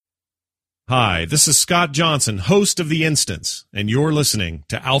Hi, this is Scott Johnson, host of The Instance, and you're listening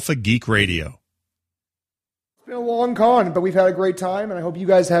to Alpha Geek Radio. It's been a long con, but we've had a great time, and I hope you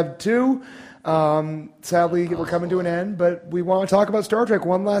guys have too. Sadly, we're coming to an end, but we want to talk about Star Trek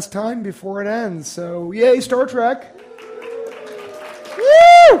one last time before it ends. So, yay, Star Trek!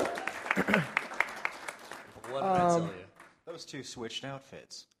 Woo! What did I tell you? Those two switched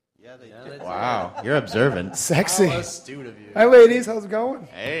outfits. Yeah, they did. Wow, you're observant. Sexy. How astute of you. Hi, ladies. How's it going?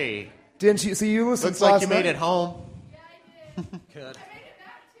 Hey. Didn't you see you listen? Looks like you made it home. Yeah, I did. Good. I made it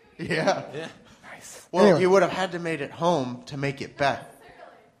back, too. Yeah. Nice. Well, Anyway. you would have had to made it home to make it back.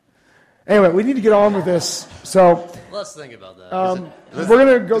 Anyway, we need to get on with this. So, Let's think about that. we're going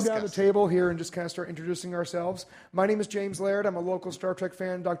to go discuss. down the table here and just kind of start introducing ourselves. My name is James Laird. I'm a local Star Trek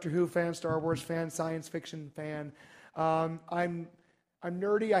fan, Doctor Who fan, Star Wars fan, science fiction fan. I'm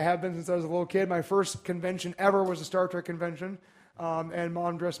nerdy. I have been since I was a little kid. My first convention ever was a Star Trek convention. And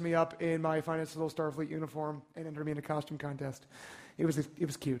Mom dressed me up in my finest little Starfleet uniform and entered me in a costume contest. It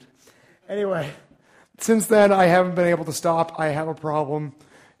was cute. Anyway, since then I haven't been able to stop. I have a problem.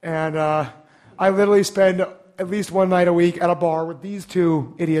 And I literally spend at least one night a week at a bar with these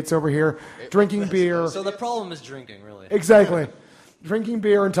two idiots over here, drinking beer. So the problem is drinking, really. Exactly. Drinking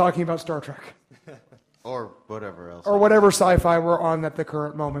beer and talking about Star Trek. Or whatever else. Or whatever sci-fi we're on at the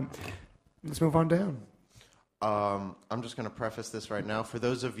current moment. Let's move on down. I'm just going to preface this right now. For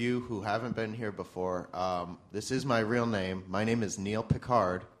those of you who haven't been here before, this is my real name. My name is Neil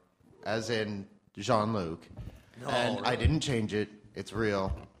Picard, as in Jean-Luc. And really? I didn't change it. It's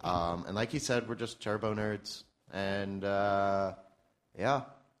real. And like he said, we're just turbo nerds. And, yeah,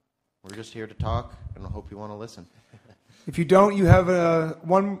 we're just here to talk, and I hope you want to listen. If you don't, you have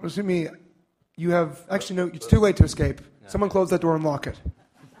actually, no, it's too late to escape. Someone close that door and lock it.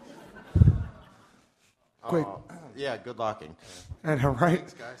 Quick. Yeah, good locking. And all right.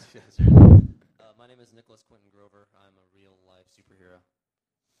 Thanks, guys. My name is Nicholas Quentin Grover. I'm a real-life superhero.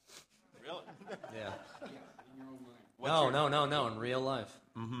 Really? Yeah. No, in real life.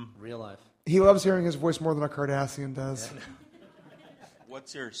 Mm-hmm. Real life. He loves hearing his voice more than a Cardassian does. Yeah.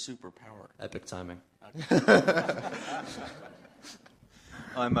 What's your superpower? Epic timing.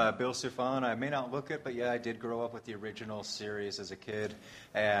 I'm Bill Sufan. I may not look it, but yeah, I did grow up with the original series as a kid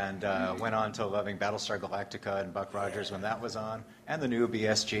and went on to loving Battlestar Galactica and Buck Rogers when that was on, and the new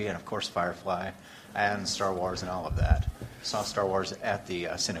BSG, and of course Firefly, and Star Wars and all of that. Saw Star Wars at the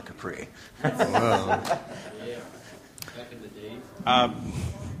Cine Capri. Back in the day.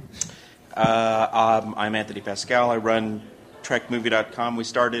 I'm Anthony Pascal. I run TrekMovie.com. We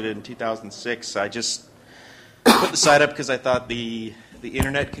started in 2006. I just put the site up because I thought the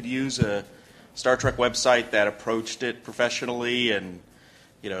internet could use a Star Trek website that approached it professionally and,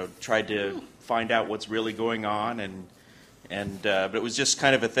 tried to find out what's really going on. But it was just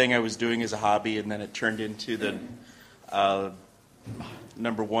kind of a thing I was doing as a hobby, and then it turned into the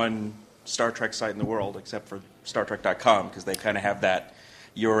number one Star Trek site in the world, except for StarTrek.com, because they kind of have that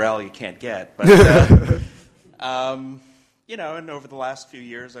URL you can't get. But, and over the last few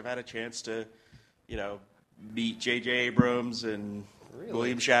years, I've had a chance to, meet J.J. Abrams and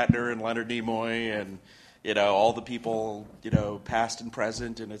William Shatner and Leonard Nimoy and, all the people, past and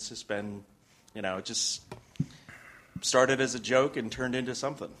present. And it's just been, it just started as a joke and turned into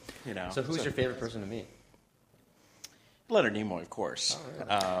something, So who's your favorite person to meet? Leonard Nimoy, of course.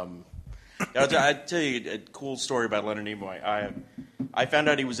 Oh, right. I'll tell you a cool story about Leonard Nimoy. I found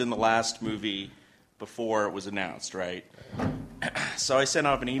out he was in the last movie before it was announced, right? So I sent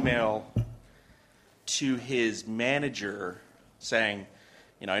off an email to his manager saying,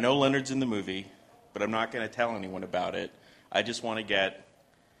 I know Leonard's in the movie, but I'm not going to tell anyone about it. I just want to get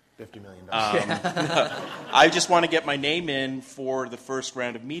 $50 million. I just want to get my name in for the first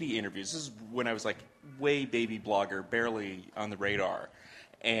round of media interviews. This is when I was like way baby blogger, barely on the radar.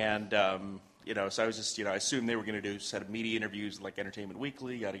 And, so I was just, I assumed they were going to do a set of media interviews like Entertainment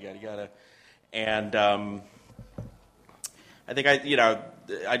Weekly, yada, yada, yada. And I think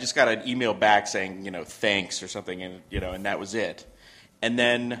I just got an email back saying, thanks or something, and that was it. And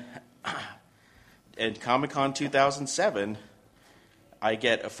then at Comic-Con 2007, I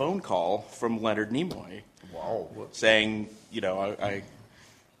get a phone call from Leonard Nimoy. Wow. Saying,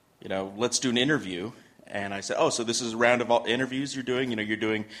 let's do an interview. And I said, so this is a round of interviews you're doing? You're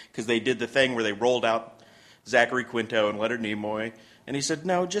doing, because they did the thing where they rolled out Zachary Quinto and Leonard Nimoy. And he said,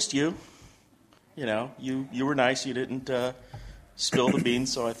 no, just you. You were nice. You didn't spill the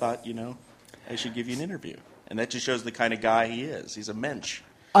beans, so I thought, I should give you an interview. And that just shows the kind of guy he is. He's a mensch.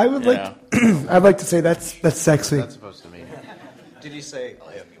 I would I'd like to say that's sexy. That's supposed to mean. Did he say,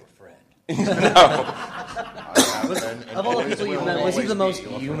 I am your friend? Of all the people you met, was he the most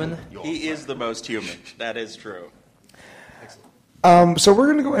human? He is the most human. That is true. So we're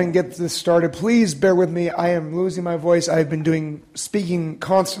going to go ahead and get this started. Please bear with me. I am losing my voice. I've been speaking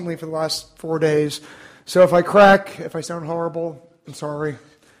constantly for the last 4 days. So if I crack, if I sound horrible, I'm sorry. I'm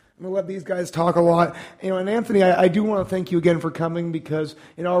going to let these guys talk a lot. And Anthony, I do want to thank you again for coming, because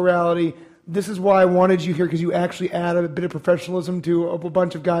in all reality, this is why I wanted you here, because you actually add a bit of professionalism to a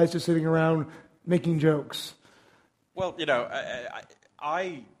bunch of guys just sitting around making jokes. Well,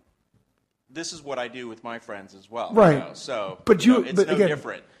 I this is what I do with my friends as well. Right. So, but it's but no again,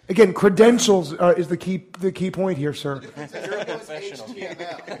 different. Again, credentials is the key point here, sir.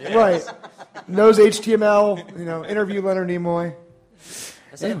 Right. Knows HTML. Interview Leonard Nimoy.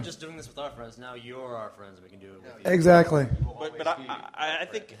 Instead of just doing this with our friends, now you're our friends, and we can do it with you. Exactly. But I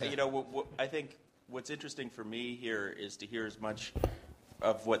think I think what's interesting for me here is to hear as much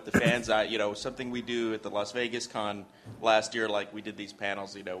of what the fans, something we do at the Las Vegas Con last year, like we did these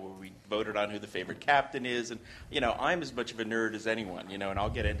panels, where we voted on who the favorite captain is, and I'm as much of a nerd as anyone, and I'll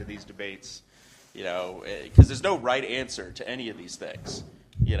get into these debates, because there's no right answer to any of these things,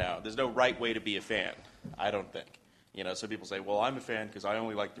 there's no right way to be a fan, I don't think. Some people say, well, I'm a fan because I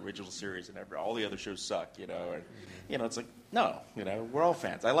only like the original series and all the other shows suck, and, it's like, no, we're all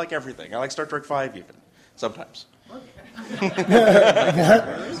fans. I like everything. I like Star Trek V even, sometimes.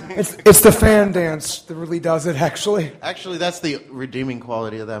 It's the fan dance that really does it, actually. Actually, that's the redeeming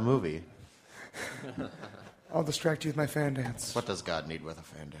quality of that movie. I'll distract you with my fan dance. What does God need with a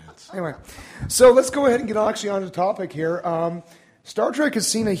fan dance? Anyway, so let's go ahead and get actually on to the topic here. Star Trek has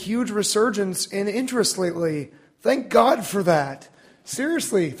seen a huge resurgence in interest lately. Thank God for that.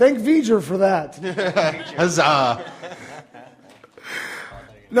 Seriously, thank V'ger for that. Huzzah!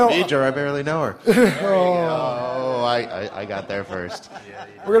 No, V'ger, I barely know her. Oh, I got there first.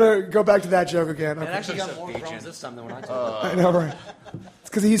 we're going to go back to that joke again. And Okay. actually got more problems this time than when I told I know, right? It's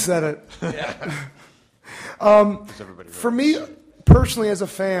because he said it. For me, personally, as a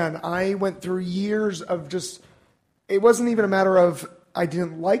fan, I went through years of just... It wasn't even a matter of I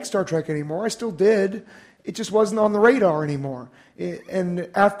didn't like Star Trek anymore. I still did. It just wasn't on the radar anymore. And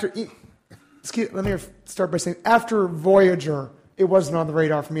after... let me start by saying, after Voyager, it wasn't on the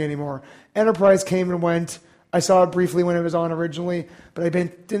radar for me anymore. Enterprise came and went. I saw it briefly when it was on originally, but I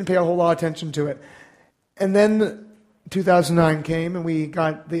didn't pay a whole lot of attention to it. And then 2009 came, and we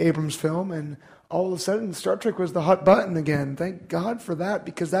got the Abrams film, and all of a sudden, Star Trek was the hot button again. Thank God for that,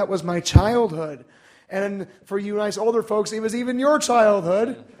 because that was my childhood. And for you nice older folks, it was even your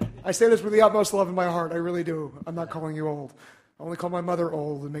childhood. I say this with the utmost love in my heart. I really do. I'm not calling you old. I only call my mother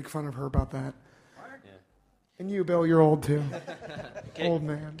old and make fun of her about that. And you, Bill, you're old too. Old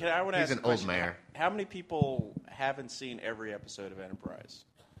man. I want to ask He's an a question. old mayor. How many people haven't seen every episode of Enterprise?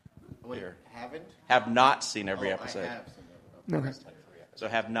 Here. Haven't? Have not seen every episode. Okay. So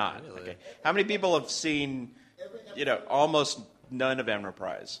have not. Okay. How many people have seen, almost none of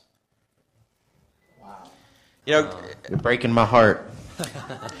Enterprise? Wow. You're breaking my heart.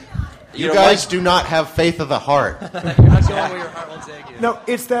 You know, guys do not have faith of the heart. You're not going where your heart will take you. No,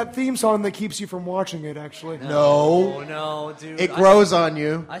 it's that theme song that keeps you from watching it, actually. No. Oh, no, dude. It grows on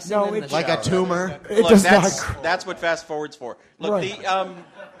you I sing No, it in it- the like a shower. tumor. It Look, does not. that's what fast forward's for. Look, Right.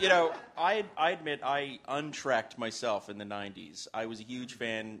 I admit I untracked myself in the 90s. I was a huge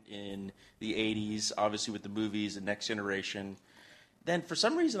fan in the 80s, obviously with the movies and Next Generation. Then for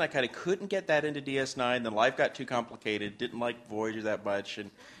some reason I kind of couldn't get that into DS9. Then life got too complicated. Didn't like Voyager that much,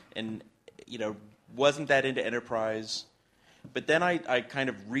 and wasn't that into Enterprise. But then I kind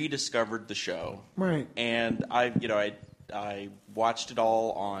of rediscovered the show. Right. And I watched it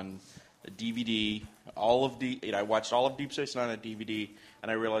all on a DVD. I watched all of Deep Space Nine on DVD, and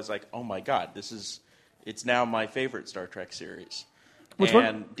I realized, like, oh my God, it's now my favorite Star Trek series. Which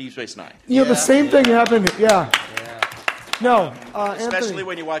and one? Deep Space Nine. The same thing happened. Yeah. No, Especially Anthony.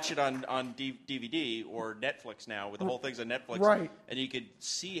 when you watch it on DVD or Netflix now, with the whole thing's on Netflix. Right. And you could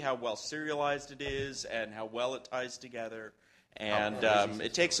see how well serialized it is and how well it ties together. And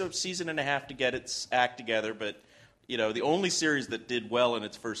it takes a season and a half to get its act together, but the only series that did well in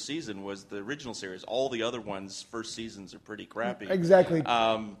its first season was the original series. All the other ones' first seasons are pretty crappy. Exactly.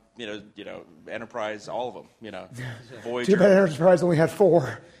 Enterprise, all of them. Too Voyager. bad Enterprise only had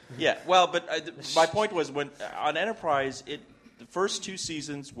 4. Yeah, well, but my point was when on Enterprise, the first 2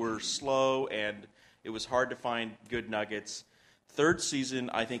 seasons were slow and it was hard to find good nuggets. Third season,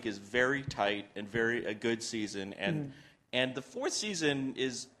 I think, is very tight and a good season, and the 4th season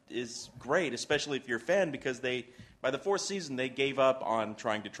is great, especially if you're a fan, because by the 4th season they gave up on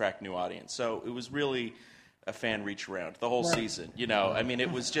trying to attract new audience. So it was really a fan reach around the whole season. I mean,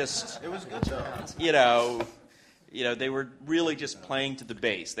 it was just, It was good though. they were really just playing to the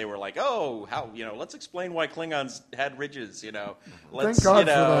base. They were like, oh, let's explain why Klingons had ridges, Let's, Thank God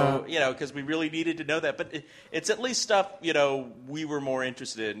for that. because we really needed to know that. But it's at least stuff, we were more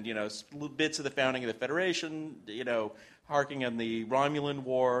interested in, little bits of the founding of the Federation, harking on the Romulan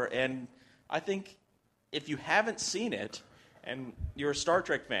War. And I think if you haven't seen it and you're a Star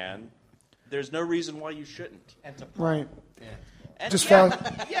Trek fan, there's no reason why you shouldn't. Right. And Just yeah,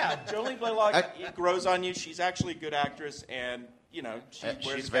 found- yeah, Jolene Blalock it grows on you. She's actually a good actress, and she wears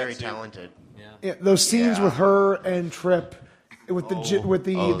She's a very catsuit. talented. Yeah, those scenes Yeah. with her and Trip with the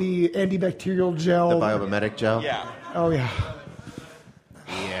the antibacterial gel. The biomimetic gel. Yeah. Oh yeah.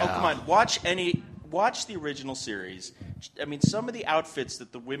 Yeah. Oh, come on. Watch the original series. I mean, some of the outfits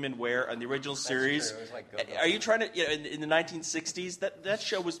that the women wear on the original series. true. It was like go-go. Are you trying to? In the 1960s, that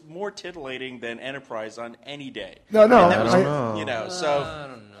show was more titillating than Enterprise on any day. No, And that was, I don't know. So I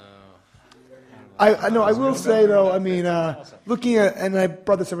don't know. I know. I will say though. I mean, looking at, and I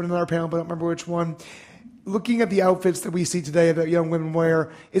brought this up in another panel, but I don't remember which one. Looking at the outfits that we see today that young women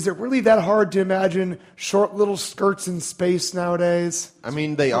wear, is it really that hard to imagine short little skirts in space nowadays? I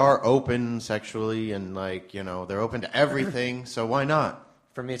mean, they are open sexually and they're open to everything. So why not?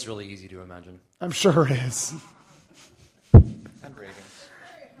 For me, it's really easy to imagine. I'm sure it is. And ratings.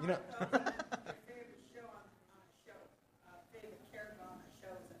 You know,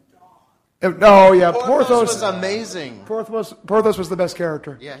 oh yeah, Porthos was Porthos. amazing. Porthos was the best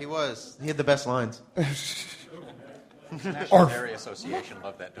character. Yeah, he was. He had the best lines. National Dairy Association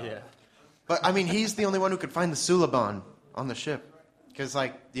loved that dog. Yeah. But I mean, he's the only one who could find the Suliban on the ship, because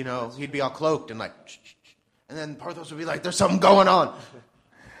he'd be all cloaked and and then Porthos would be like, "There's something going on."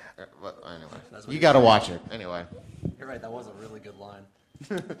 Well, anyway, you got to watch it anyway. You're right. That was a really good line.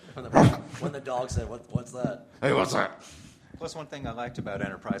 when the dog said, "What's that?" Hey, what's that? Plus, one thing I liked about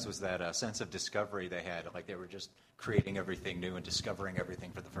Enterprise was that sense of discovery they had. Like they were just creating everything new and discovering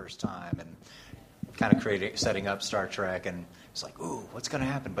everything for the first time, and kind of setting up Star Trek. And it's like, ooh, what's going to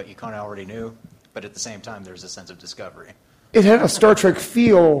happen? But you kind of already knew. But at the same time, there's a sense of discovery. It had a Star Trek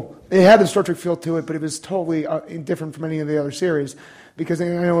feel. It had a Star Trek feel to it, but it was totally different from any of the other series. Because I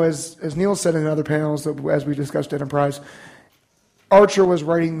know, as Neil said in other panels, as we discussed Enterprise, Archer was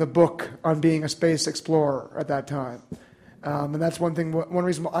writing the book on being a space explorer at that time, and that's one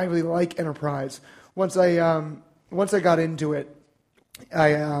reason why I really like Enterprise. Once I got into it,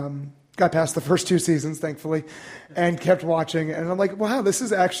 I got past the first 2 seasons, thankfully, and kept watching. And I'm like, wow, this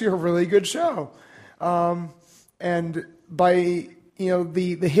is actually a really good show. And by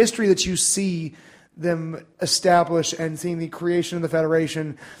the history that you see them establish and seeing the creation of the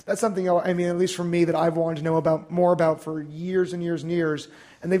Federation, that's something, I mean, at least for me, that I've wanted to know more about for years and years and years.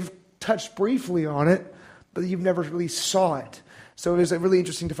 And they've touched briefly on it, but you've never really saw it. So it was really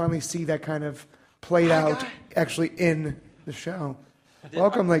interesting to finally see that kind of played out actually in the show.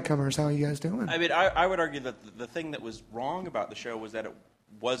 Welcome, latecomers. How are you guys doing? I mean, I would argue that the thing that was wrong about the show was that it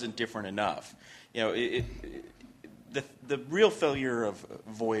wasn't different enough. The real failure of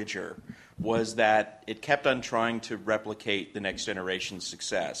Voyager was that it kept on trying to replicate the Next Generation's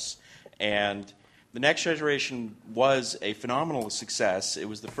success. And the Next Generation was a phenomenal success. It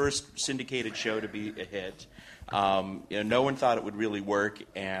was the first syndicated show to be a hit. No one thought it would really work,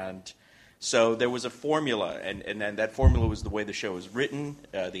 and so there was a formula, and then that formula was the way the show was written,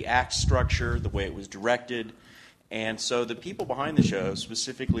 the act structure, the way it was directed. And so the people behind the show,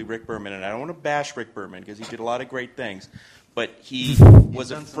 specifically Rick Berman, and I don't want to bash Rick Berman because he did a lot of great things, but he was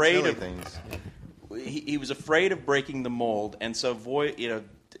done some afraid silly of things. He was afraid of breaking the mold, and so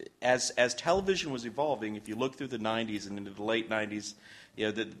as television was evolving, if you look through the 90s and into the late 90s,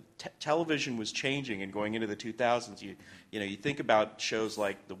 the television was changing and going into the 2000s. You think about shows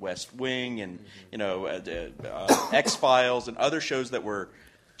like The West Wing and X-Files and other shows that were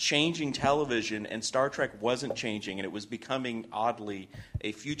changing television, and Star Trek wasn't changing, and it was becoming oddly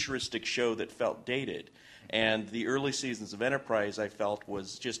a futuristic show that felt dated. And the early seasons of Enterprise, I felt,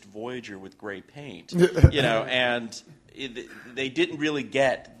 was just Voyager with gray paint, and they didn't really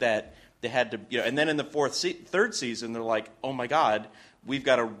get that they had to, and then in the third season, they're like, oh my God, we've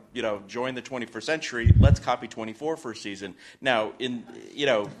got to, join the 21st century. Let's copy 24 first season. Now,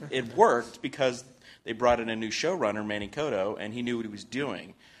 it worked because they brought in a new showrunner, Manny Coto, and he knew what he was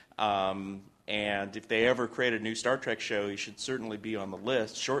doing. And if they ever create a new Star Trek show, he should certainly be on the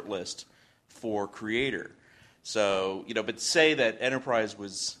short list for creator. So, but say that Enterprise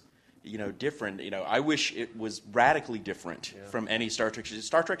was different. I wish it was radically different from any Star Trek show.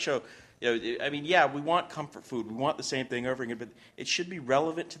 Star Trek show, we want comfort food. We want the same thing over again, but it should be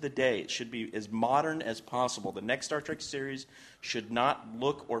relevant to the day. It should be as modern as possible. The next Star Trek series should not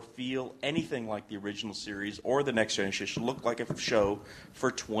look or feel anything like the original series or the Next Generation. It should look like a show for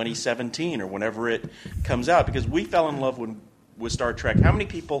 2017 or whenever it comes out, because we fell in love with Star Trek. How many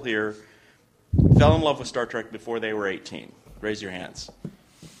people here fell in love with Star Trek before they were 18? Raise your hands.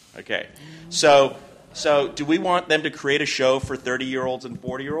 Okay. So do we want them to create a show for 30-year-olds and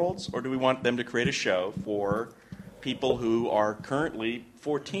 40-year-olds, or do we want them to create a show for people who are currently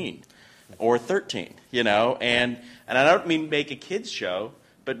 14 or 13, And I don't mean make a kids show,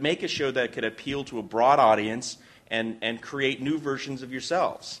 but make a show that could appeal to a broad audience and create new versions of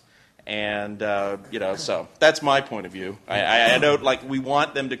yourselves. And, so that's my point of view. I don't we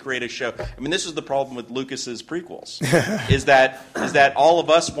want them to create a show. I mean, this is the problem with Lucas's prequels, is that all of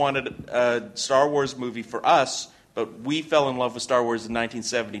us wanted a Star Wars movie for us, but we fell in love with Star Wars in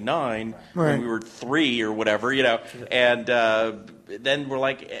 1979 when we were 3 or whatever, and then we're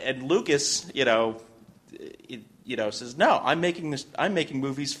like, and Lucas, says, no, I'm making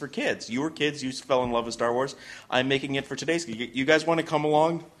movies for kids. You were kids, you fell in love with Star Wars. I'm making it for today's kids. You guys want to come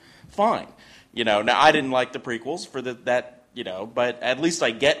along? Fine. Now I didn't like the prequels for that, but at least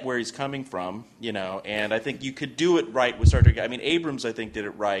I get where he's coming from, and I think you could do it right with Star Trek. I mean, Abrams, I think, did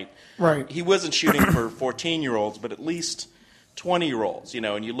it right. Right. He wasn't shooting for 14-year-olds, but at least 20-year-olds,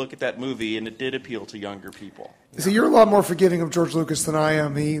 and you look at that movie, and it did appeal to younger people. See, you're a lot more forgiving of George Lucas than I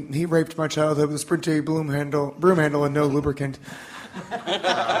am. He raped my childhood with a Sprint broom handle and no lubricant.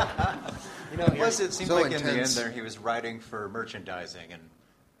 Plus, it seemed so like intense. in the end there he was writing for merchandising and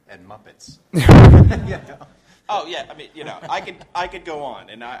Muppets. Oh yeah, I mean, I could go on,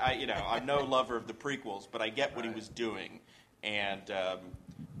 and I'm no lover of the prequels, but I get what he was doing, and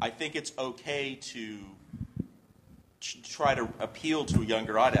I think it's okay to try to appeal to a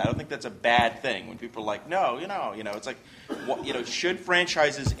younger audience. I don't think that's a bad thing when people are like, no, it's like, should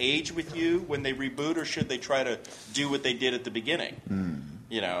franchises age with you when they reboot, or should they try to do what they did at the beginning?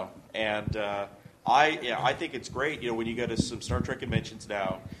 And I think it's great. When you go to some Star Trek conventions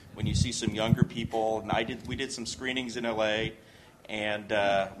now, when you see some younger people, and we did some screenings in LA, and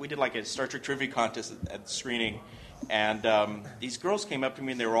we did like a Star Trek trivia contest at the screening, and these girls came up to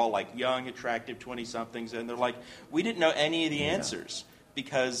me and they were all like young, attractive 20-somethings, and they're like, we didn't know any of the answers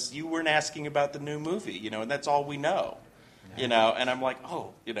because you weren't asking about the new movie, and that's all we know, and I'm like,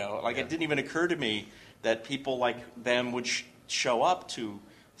 it didn't even occur to me that people like them would show up to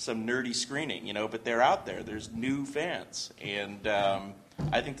some nerdy screening, but they're out there. There's new fans, and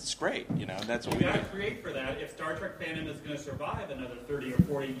I think that's great, and that's what we got to do. create for that. If Star Trek fandom is going to survive another 30 or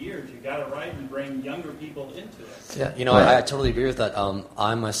 40 years, you got to write and bring younger people into it. Yeah, I totally agree with that.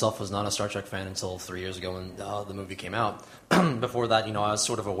 I myself was not a Star Trek fan until 3 years ago when the movie came out. Before that, I was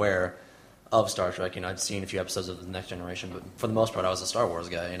sort of aware of Star Trek. I'd seen a few episodes of The Next Generation, but for the most part, I was a Star Wars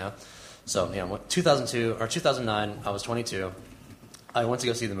guy. So 2009, I was 22. I went to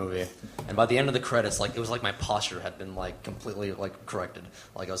go see the movie, and by the end of the credits, it was like my posture had been completely corrected.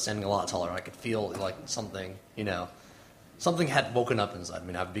 I was standing a lot taller. I could feel something, something had woken up inside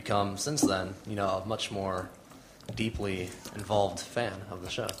me. I've become since then, a much more deeply involved fan of the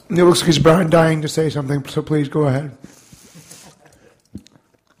show. It looks like he's dying to say something, so please go ahead.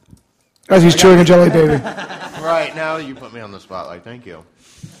 As he's chewing a jelly baby. Right, now you put me on the spotlight. Thank you.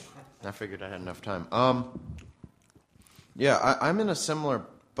 I figured I had enough time. Yeah, I'm in a similar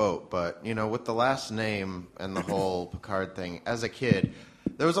boat, but, with the last name and the whole Picard thing, as a kid,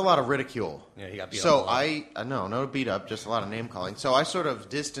 there was a lot of ridicule. Yeah, he got beat up. So no beat up, just a lot of name calling. So I sort of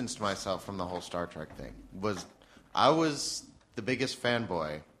distanced myself from the whole Star Trek thing. I was the biggest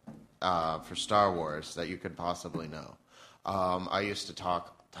fanboy for Star Wars that you could possibly know. I used to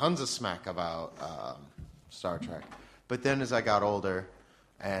talk tons of smack about Star Trek. But then as I got older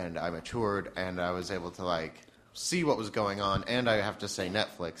and I matured and I was able to see what was going on, and I have to say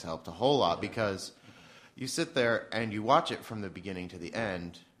Netflix helped a whole lot, because you sit there and you watch it from the beginning to the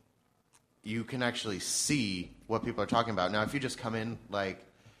end, you can actually see what people are talking about. Now, if you just come in like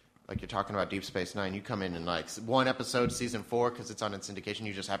you're talking about Deep Space Nine, you come in one episode, season 4, because it's on its syndication,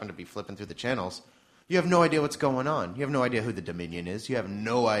 you just happen to be flipping through the channels, you have no idea what's going on. You have no idea who the Dominion is. You have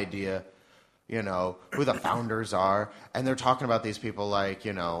no idea, who the founders are. And they're talking about these people like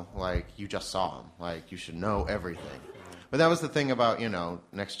you just saw them. You should know everything. But that was the thing about,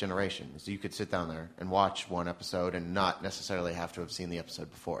 Next Generation, is you could sit down there and watch one episode and not necessarily have to have seen the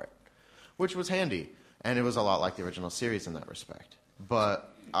episode before it, which was handy. And it was a lot like the original series in that respect.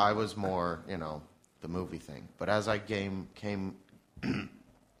 But I was more, the movie thing. But as I came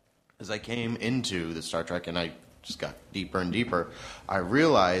as I came into the Star Trek and I just got deeper and deeper, I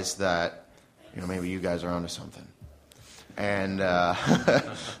realized that, maybe you guys are onto something. And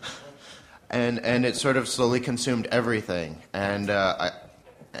and it sort of slowly consumed everything. And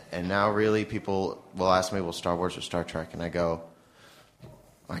now really people will ask me, well, Star Wars or Star Trek? And I go,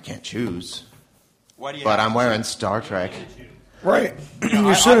 I can't choose. Why do you but have I'm to wearing Star Trek. Right.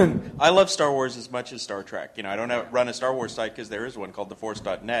 You shouldn't. I love Star Wars as much as Star Trek. I don't run a Star Wars site because there is one called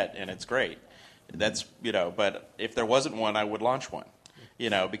theforce.net, and it's great. That's, but if there wasn't one, I would launch one,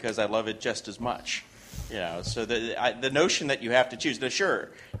 because I love it just as much. So the notion that you have to choose. Now,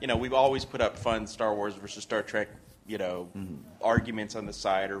 sure, we've always put up fun Star Wars versus Star Trek, arguments on the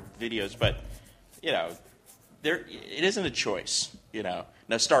side or videos, but, it isn't a choice, Now,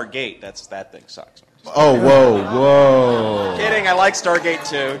 Stargate, that thing sucks. Oh, whoa. Kidding, I like Stargate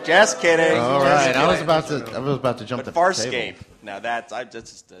too. Just kidding. All right, I was about to jump but the Farscape, table. now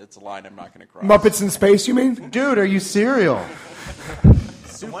it's a line I'm not going to cross. Muppets in Space, you mean? Dude, are you serial?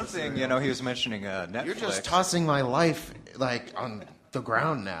 So one thing, he was mentioning Netflix. You're just tossing my life, on the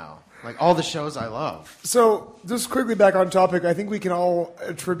ground now. All the shows I love. So, just quickly back on topic, I think we can all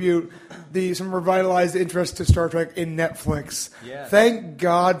attribute some revitalized interest to Star Trek in Netflix. Yes. Thank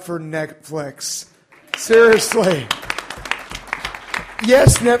God for Netflix. Seriously.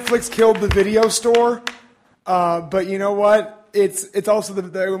 Yes, Netflix killed the video store, but you know what? It's also,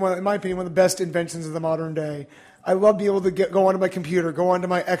 in my opinion, one of the best inventions of the modern day. I love being able to go onto my computer, go onto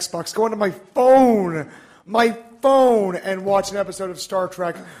my Xbox, go onto my phone, and watch an episode of Star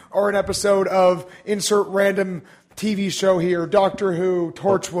Trek or an episode of insert random TV show here, Doctor Who,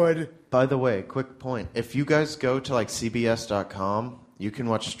 Torchwood. By the way, quick point. If you guys go to CBS.com, you can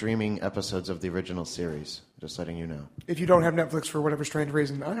watch streaming episodes of the original series. Just letting you know. If you don't have Netflix for whatever strange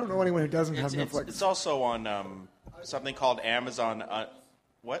reason. I don't know anyone who doesn't have Netflix. It's also on something called Amazon.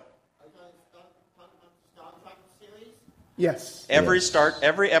 What? Yes. Every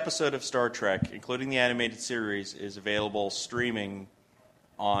episode of Star Trek, including the animated series, is available streaming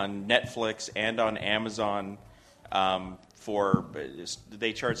on Netflix and on Amazon. They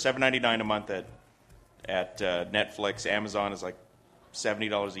charge $7.99 a month at Netflix. Amazon is like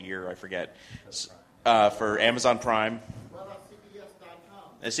 $70 a year. I forget. For Amazon Prime. What about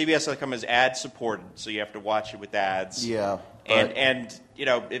CBS.com? CBS.com is ad supported, so you have to watch it with ads. Yeah. And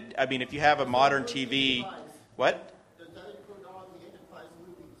if you have a modern TV, what?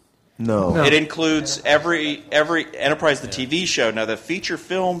 No. It includes every Enterprise, the TV show. Now, the feature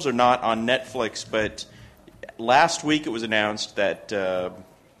films are not on Netflix, but last week it was announced that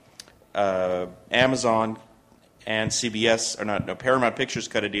Amazon and CBS, Paramount Pictures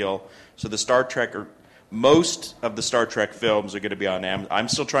cut a deal. So the Star Trek, or most of the Star Trek films are going to be on Amazon. I'm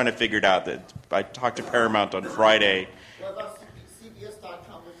still trying to figure it out. That I talked to Paramount on Friday. What about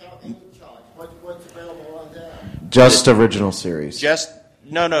CBS.com without any charge? What's available on there? Just original series.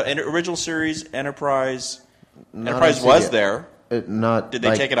 No, original series, Enterprise. Not Enterprise on was CBS. there. Did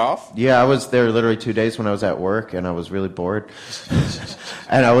they take it off? Yeah, I was there literally 2 days when I was at work, and I was really bored.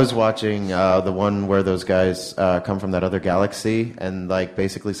 And I was watching the one where those guys come from that other galaxy, and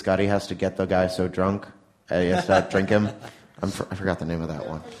basically Scotty has to get the guy so drunk, he has to drink him. I forgot the name of that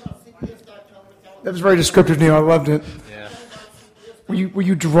one. That was very descriptive, Neil. I loved it. Yeah. Were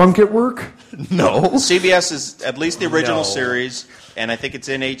you drunk at work? No. CBS is at least the original series, and I think it's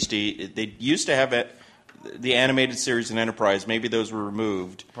in HD. They used to have the animated series in Enterprise. Maybe those were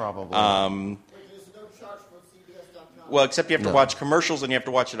removed. Probably. There's no charge for CBS.com. Well, except you have to watch commercials and you have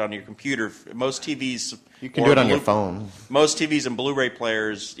to watch it on your computer. Most TVs... You can do it on your phone. Most TVs and Blu-ray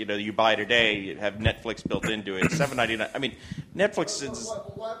players, you buy today, you have Netflix built into it. $7.99. I mean, Netflix is...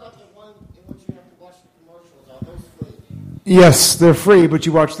 What about the one in which you have to watch the commercials? Are those free? Yes, they're free, but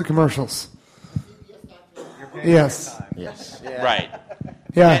you watch the commercials. Yes. Yes. Yeah. Right.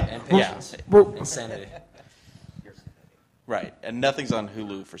 Yeah. And patience. Well- Insanity. Right. And nothing's on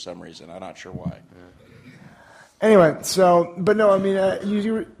Hulu for some reason. I'm not sure why. Anyway, but no, I mean,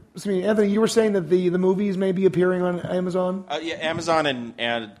 Anthony, you were saying that the movies may be appearing on Amazon? Yeah, Amazon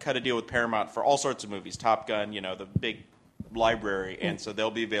and cut a deal with Paramount for all sorts of movies. Top Gun, the big library. And so they'll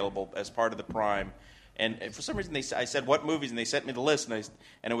be available as part of the Prime. And for some reason, I said, what movies? And they sent me the list. And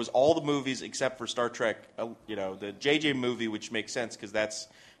it was all the movies except for Star Trek, the JJ movie, which makes sense because that's,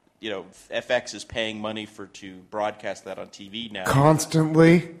 FX is paying money to broadcast that on TV now.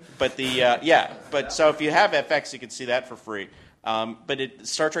 Constantly. But so if you have FX, you can see that for free. But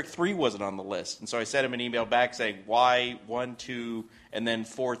Star Trek 3 wasn't on the list. And so I sent him an email back saying, why 1, 2, and then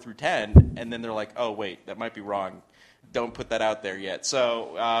 4 through 10? And then they're like, oh, wait, that might be wrong. Don't put that out there yet.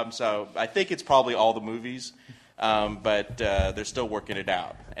 So I think it's probably all the movies. but they're still working it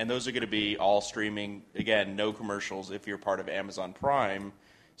out. And those are going to be all streaming, again, no commercials if you're part of Amazon Prime.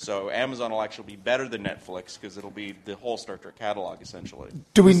 So Amazon will actually be better than Netflix because it'll be the whole Star Trek catalog, essentially.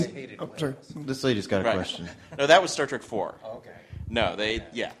 Do we? Oh, sorry. This lady's got a question. No, that was Star Trek 4. Oh, okay. No,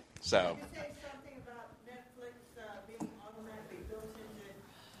 yeah. So. You said something about Netflix being automatically built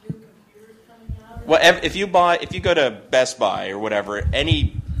into new computers coming out? Well, if you go to Best Buy or whatever,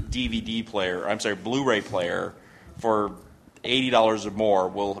 any Blu-ray player for $80 or more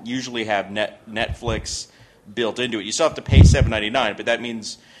will usually have Netflix built into it. You still have to pay $7.99, but that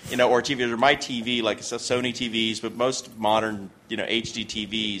means, or TV, or my TV, like Sony TVs, but most modern, HD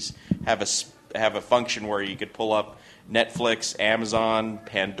TVs have a function where you could pull up Netflix, Amazon,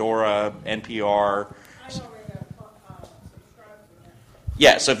 Pandora, NPR.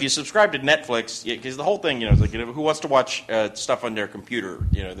 Yeah, so if you subscribe to Netflix, because the whole thing, is like, who wants to watch stuff on their computer?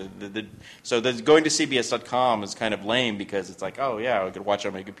 So going to CBS.com is kind of lame because it's like, oh yeah, I could watch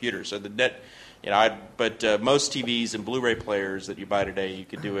on my computer. So but most TVs and Blu-ray players that you buy today, you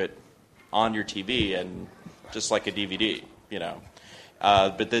could do it on your TV and just like a DVD,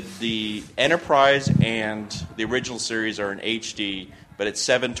 But the Enterprise and the original series are in HD, but it's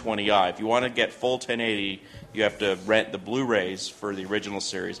 720i. If you want to get full 1080, you have to rent the Blu-rays for the original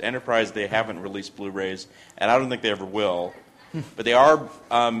series. Enterprise, they haven't released Blu-rays, and I don't think they ever will. But they are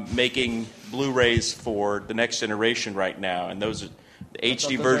making Blu-rays for the next generation right now, and those are the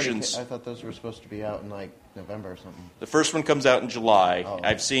HD versions. I thought those were supposed to be out in like November or something. The first one comes out in July. Oh.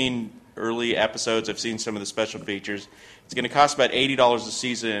 I've seen early episodes. I've seen some of the special features. It's going to cost about $80 a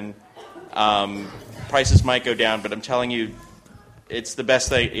season. Prices might go down, but I'm telling you, it's the best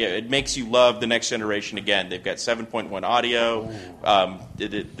thing. It makes you love the next generation again. They've got 7.1 audio,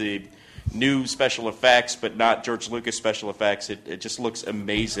 the new special effects, but not George Lucas special effects. It just looks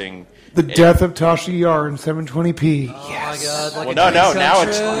amazing. The death of Tasha Yar in 720p. Oh my God!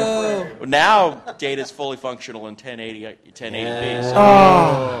 Like Now Data's fully functional in 1080p.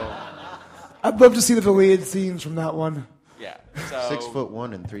 So. I'd love to see the deleted scenes from that one. Yeah.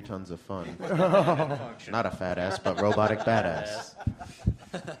 6'1" and 3 tons of fun. Not a fat ass, but robotic badass.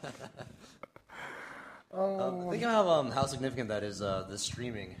 Think of how significant that is, the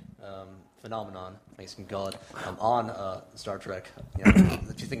streaming phenomenon, I guess you can call it, on Star Trek.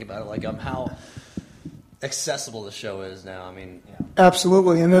 If you think about it, like how accessible the show is now. I mean,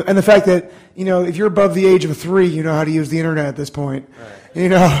 absolutely, and the fact that if you're above the age of 3, you know how to use the internet at this point.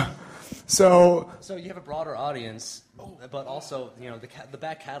 Right. So you have a broader audience, but also the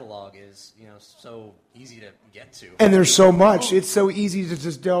back catalog is so easy to get to. And there's so much. It's so easy to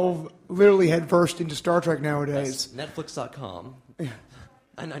just delve literally headfirst into Star Trek nowadays. Netflix.com.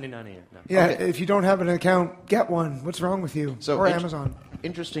 $9.99 a year. No. Yeah, okay. If you don't have an account, get one. What's wrong with you? Or Amazon.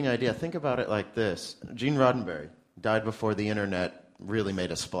 Interesting idea. Think about it like this. Gene Roddenberry died before the internet really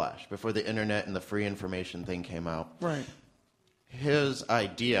made a splash, before the internet and the free information thing came out. Right. His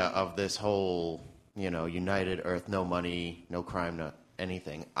idea of this whole, United Earth, no money, no crime, no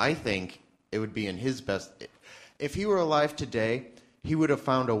anything, I think it would be in his best. If he were alive today, he would have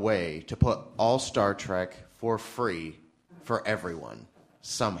found a way to put all Star Trek for free for everyone.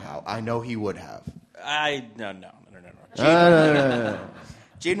 Somehow. I know he would have. No.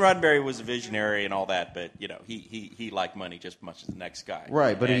 Gene Roddenberry was a visionary and all that, but, he liked money just as much as the next guy.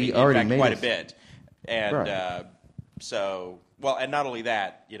 Right, but and he already made quite a bit. And right. And not only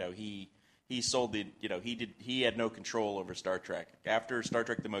that, he sold he had no control over Star Trek. After Star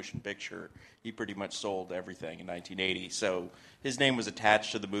Trek the Motion Picture, he pretty much sold everything in 1980. So his name was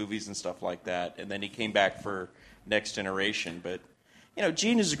attached to the movies and stuff like that, and then he came back for Next Generation. But,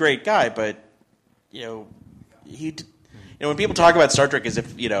 Gene is a great guy, but, when people talk about Star Trek as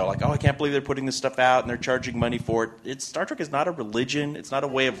if, I can't believe they're putting this stuff out and they're charging money for it. Star Trek is not a religion. It's not a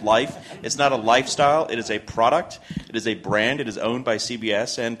way of life. It's not a lifestyle. It is a product. It is a brand. It is owned by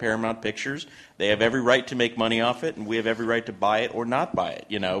CBS and Paramount Pictures. They have every right to make money off it, and we have every right to buy it or not buy it,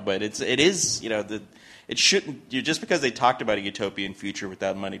 But it shouldn't, just because they talked about a utopian future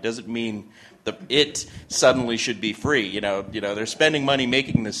without money doesn't mean it suddenly should be free. They're spending money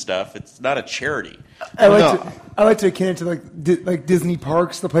making this stuff. It's not a charity. I like to akin it to like Disney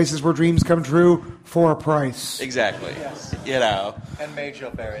parks, the places where dreams come true for a price. Exactly. Yes. And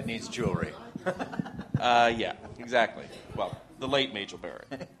Majel Barrett needs jewelry. Yeah, exactly. Well, the late Majel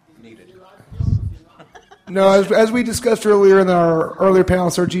Barrett. Needed. No, as we discussed earlier in our earlier panel,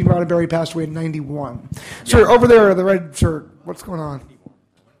 Sir Gene Roddenberry passed away in 91. Sir, over there, the red shirt, what's going on?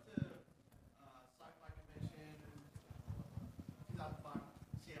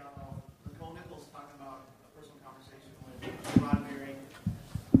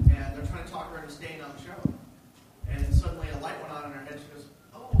 a light went on in her head. She goes,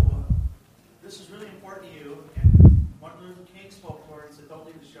 "Oh, this is really important to you." And Martin Luther King spoke to her and said, "Don't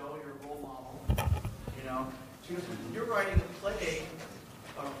leave the show. You're a role model." You know, she goes, "You're writing a play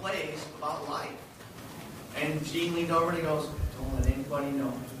or plays about life." And Gene leaned over and he goes, "Don't let anybody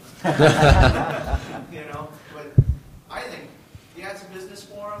know." You know, but I think he had some business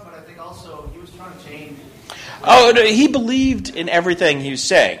for him, but I think also he was trying to change. Oh, no, he believed in everything he was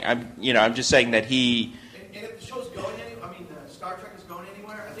saying. I'm just saying that he. And if the show's going anywhere, Star Trek is going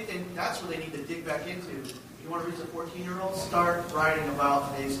anywhere, I think that's where they need to dig back into. If you want to reach a 14-year-old, start writing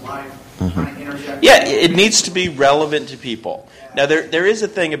about today's life, trying to interject. Yeah, it needs to be relevant to people. Now, there is a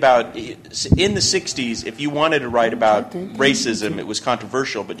thing about, in the 60s, if you wanted to write about racism, it was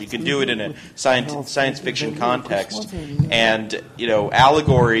controversial, but you could do it in a science fiction context. And,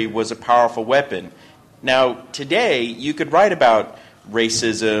 allegory was a powerful weapon. Now, today, you could write about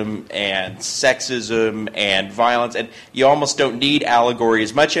racism and sexism and violence, and you almost don't need allegory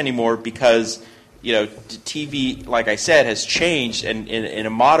as much anymore because, TV, like I said, has changed, and in a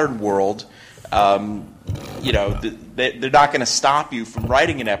modern world, they're not going to stop you from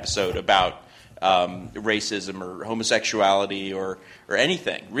writing an episode about racism or homosexuality or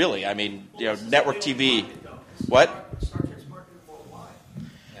anything, really. Network TV. What? Star Trek's marketed worldwide.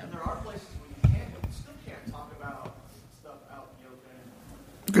 And there are places where you still can't talk about stuff out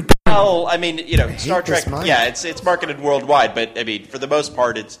in the open. Well, Star Trek, it's marketed worldwide, but, for the most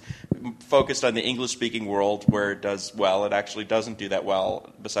part, it's focused on the English-speaking world where it does well. It actually doesn't do that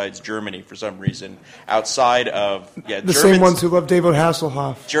well, besides Germany for some reason. Outside of the same ones who love David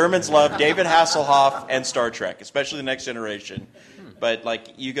Hasselhoff. Germans love David Hasselhoff and Star Trek, especially the Next Generation. But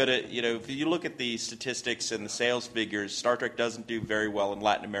you go to if you look at the statistics and the sales figures, Star Trek doesn't do very well in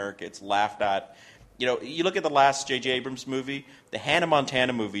Latin America. It's laughed at. You look at the last J.J. Abrams movie, the Hannah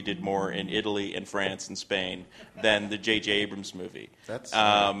Montana movie did more in Italy and France and Spain than the J.J. Abrams movie. That's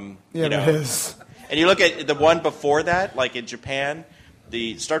it is. And you look at the one before that, like in Japan,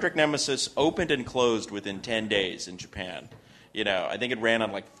 the Star Trek Nemesis opened and closed within 10 days in Japan. I think it ran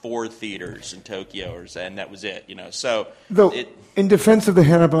on 4 theaters in Tokyo, and that was it. So though, in defense of the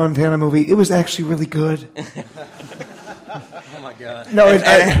Hannah Montana movie, it was actually really good. Oh my God! No,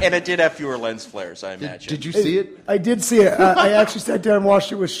 and it did have fewer lens flares, I imagine. Did you see it? I did see it. I actually sat down and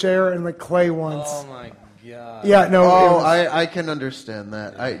watched it with Cher and Clay once. Oh my God! Yeah, no. I can understand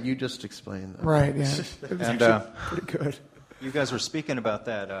that. You just explained that. Right. Yeah. It was And pretty good. You guys were speaking about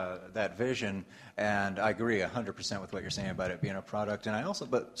that vision, and I agree 100% with what you're saying about it being a product. And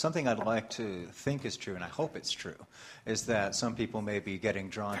but something I'd like to think is true, and I hope it's true, is that some people may be getting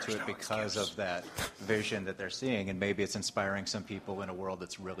drawn to it because of that vision that they're seeing, and maybe it's inspiring some people in a world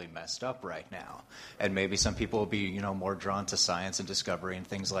that's really messed up right now. And maybe some people will be, more drawn to science and discovery and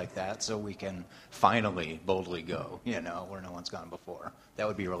things like that, so we can finally boldly go, where no one's gone before. That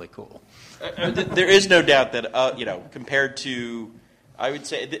would be really cool. There is no doubt that, compared to, I would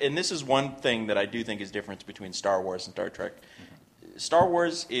say, and this is one thing that I do think is difference between Star Wars and Star Trek. Star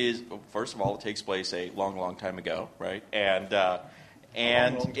Wars is, first of all, it takes place a long, long time ago, right? And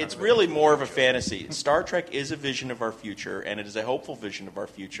it's really more of a fantasy. Star Trek is a vision of our future, and it is a hopeful vision of our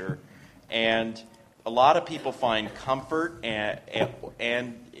future. And a lot of people find comfort and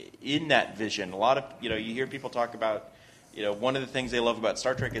in that vision. A lot of, you hear people talk about, one of the things they love about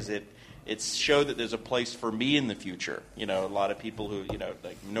Star Trek is it's showed that there's a place for me in the future. A lot of people who,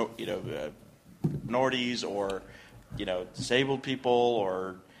 minorities or, disabled people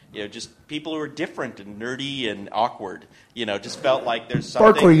or, just people who are different and nerdy and awkward, just felt like there's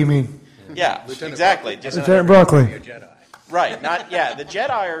something. Barclay, you mean? Yeah, exactly. Lieutenant Barclay. Right. The Jedi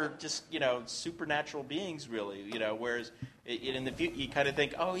are just, supernatural beings, really, whereas in the future you kind of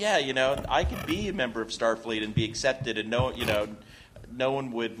think, oh, yeah, I could be a member of Starfleet and be accepted and no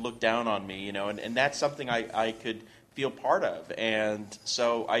one would look down on me, and that's something I could feel part of. And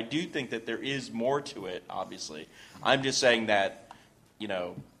so I do think that there is more to it, obviously. I'm just saying that,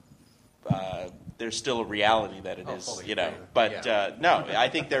 there's still a reality that it is, But, no, I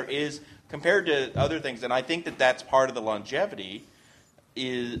think there is, compared to other things, and I think that that's part of the longevity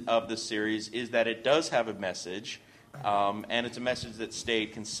of the series, is that it does have a message, and it's a message that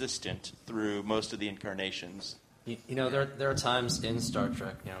stayed consistent through most of the incarnations. There are times in Star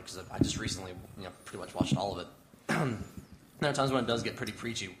Trek, because I just recently, pretty much watched all of it. There are times when it does get pretty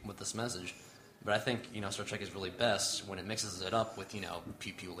preachy with this message, but I think Star Trek is really best when it mixes it up with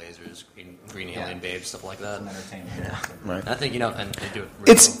pew pew lasers, green alien babes, stuff like that. Entertainment. Right. I think and they do it.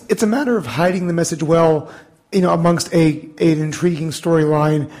 Really well. It's a matter of hiding the message well, amongst an intriguing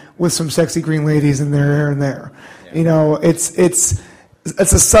storyline with some sexy green ladies in there and there. Yeah.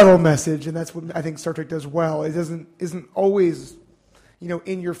 it's a subtle message, and that's what I think Star Trek does well. It isn't always,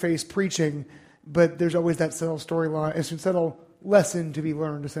 in your face preaching, but there's always that subtle storyline, a subtle lesson to be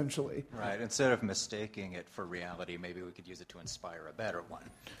learned, essentially. Right. Instead of mistaking it for reality, maybe we could use it to inspire a better one.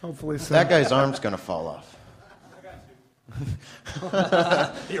 Hopefully so. That guy's arm's going to fall off.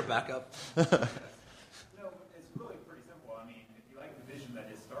 Your backup. No, it's really pretty simple. I mean, if you like the vision that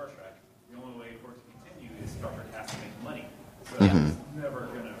is Star Trek, the only way for it to continue is Star Trek has to make money. So it's never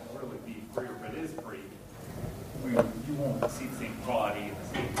going to really be free, or if it is free, you won't see the same quality in the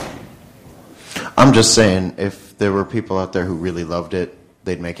same. I'm just saying, if there were people out there who really loved it,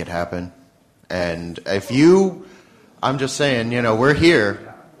 they'd make it happen. And I'm just saying, we're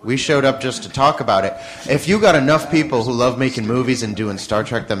here. We showed up just to talk about it. If you got enough people who love making movies and doing Star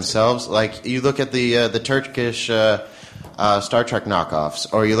Trek themselves, like you look at the Turkish Star Trek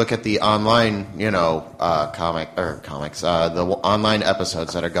knockoffs, or you look at the online, comics, the online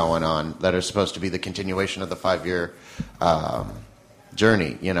episodes that are going on that are supposed to be the continuation of the 5-year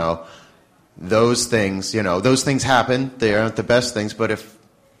journey. Those things happen. They aren't the best things, but if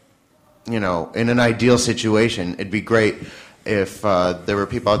in an ideal situation, it'd be great if there were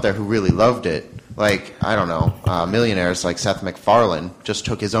people out there who really loved it. Like, I don't know, millionaires like Seth MacFarlane just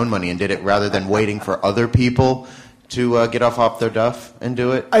took his own money and did it rather than waiting for other people to get off their duff and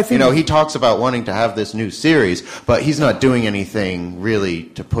do it. I think he talks about wanting to have this new series, but he's not doing anything really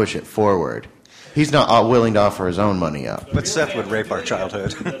to push it forward. He's not willing to offer his own money up. But Seth would rape our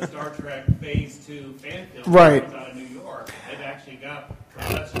childhood. The Star Trek Phase 2 fan film Right. out of New York. They've actually got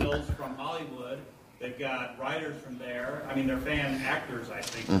professionals from Hollywood. They've got writers from there. I mean, they're fan actors, I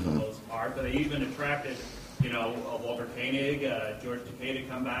think, for the most part. But they even attracted, Walter Koenig, George Takei to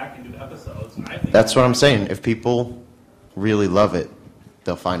come back and do episodes. And I think That's what I'm saying. If people really love it,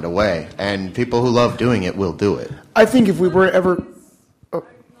 they'll find a way. And people who love doing it will do it. I think if we were ever...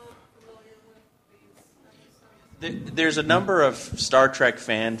 There's a number of Star Trek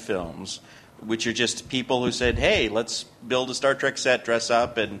fan films which are just people who said, hey, let's build a Star Trek set, dress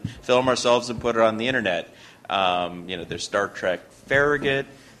up, and film ourselves and put it on the internet. There's Star Trek Farragut.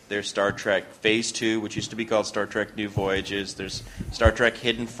 There's Star Trek Phase 2, which used to be called Star Trek New Voyages. There's Star Trek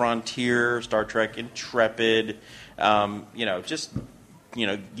Hidden Frontier, Star Trek Intrepid.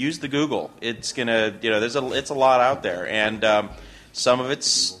 Use the Google. It's it's a lot out there, and some of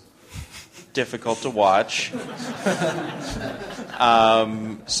it's difficult to watch.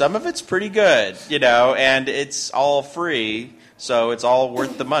 Some of it's pretty good, and it's all free, so it's all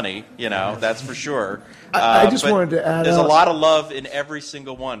worth the money, that's for sure. I just wanted to add there's a lot of love in every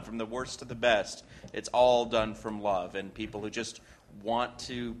single one, from the worst to the best. It's all done from love, and people who just want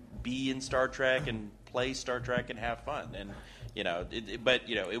to be in Star Trek and play Star Trek and have fun. And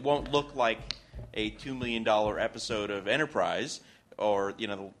it won't look like a $2 million episode of Enterprise, or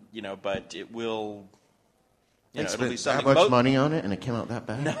but it will. It'll be something. That much money on it, and it came out that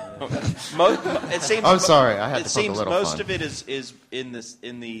bad. No, it seems. I'm sorry, I had to It poke a seems little most fun. of it is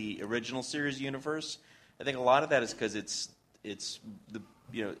in the original series universe. I think a lot of that is because it's the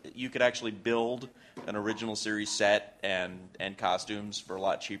you could actually build an original series set and costumes for a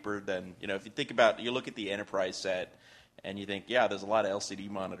lot cheaper than if you think about you look at the Enterprise set. And you think, yeah, there's a lot of LCD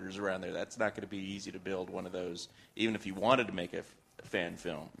monitors around there. That's not going to be easy to build one of those, even if you wanted to make a fan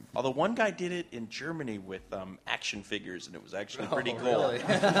film. Although one guy did it in Germany with action figures, and it was actually pretty cool. Really?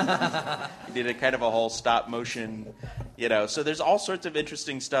 He did a kind of a whole stop motion, So there's all sorts of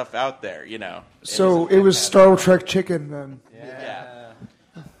interesting stuff out there, So it was Star Trek Chicken then. Yeah.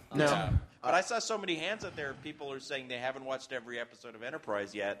 No. Yeah. But I saw so many hands out there. People are saying they haven't watched every episode of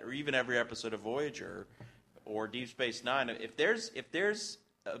Enterprise yet, or even every episode of Voyager. Or Deep Space Nine. If there's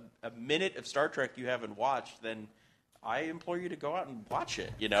a minute of Star Trek you haven't watched, then I implore you to go out and watch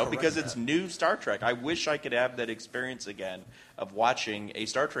it. Because it's new Star Trek. I wish I could have that experience again of watching a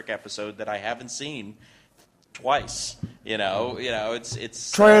Star Trek episode that I haven't seen twice.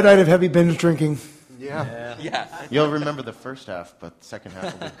 It's Triodite of heavy binge drinking. Yeah. You'll remember the first half, but the second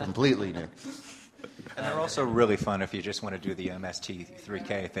half will be completely new. And they're also really fun if you just want to do the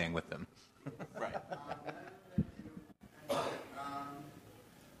MST3K thing with them. Right. How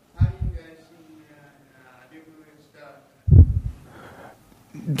do you guys see new movies stuff?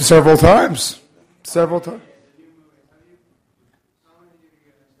 Several times. The new movies. How many of you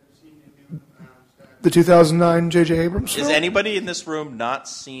guys have seen the new stuff? The 2009 J.J. Abrams film? Has anybody in this room not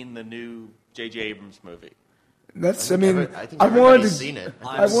seen the new J.J. Abrams movie? I think I wanted everybody's to. seen it.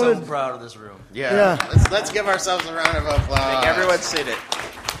 I'm so proud of this room. Yeah. Let's give ourselves a round of applause. I think everyone's seen it.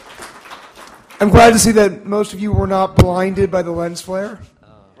 I'm glad to see that most of you were not blinded by the lens flare.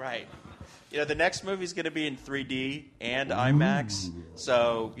 Right. the next movie's going to be in 3D and IMAX,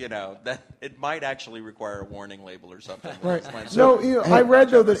 so that it might actually require a warning label or something. Right. No, I read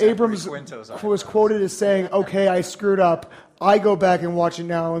though that Abrams was quoted as saying, "Okay, I screwed up. I go back and watch it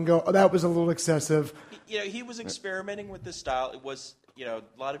now and go, oh, that was a little excessive." He was experimenting with this style. It was, a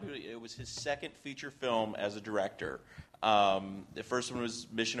lot of people. It was his second feature film as a director. The first one was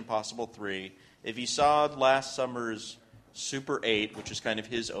Mission Impossible 3. If you saw last summer's Super 8, which is kind of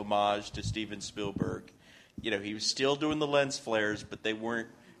his homage to Steven Spielberg, he was still doing the lens flares, but they weren't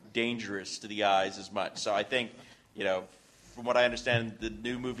dangerous to the eyes as much. So I think, from what I understand, the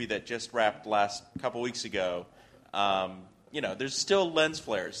new movie that just wrapped last couple weeks ago, there's still lens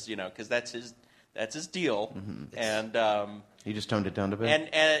flares, because that's his deal, and he just toned it down a bit.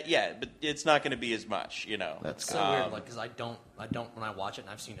 And yeah, but it's not going to be as much, That's so weird, because I don't when I watch it, and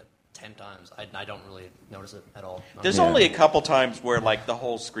I've seen it 10 times, I don't really notice it at all. There's only a couple times where the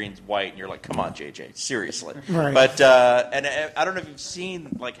whole screen's white, and you're like, "Come on, JJ, seriously." Right. But and I don't know if you've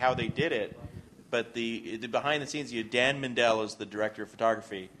seen how they did it, but the behind the scenes, Dan Mindell is the director of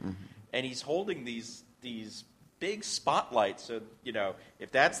photography, and he's holding these big spotlights. So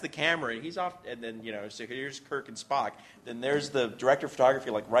if that's the camera, he's off, and then so here's Kirk and Spock. Then there's the director of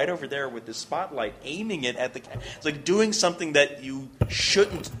photography, right over there with the spotlight, aiming it at the. It's like doing something that you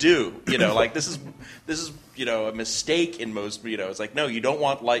shouldn't do. This is a mistake in most. It's like, no, you don't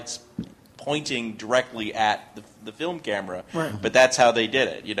want lights pointing directly at the film camera. Right. But that's how they did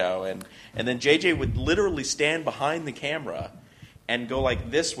it. And then JJ would literally stand behind the camera and go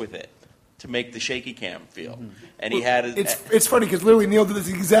like this with it to make the shaky cam feel. And he had it's funny because literally Neil did this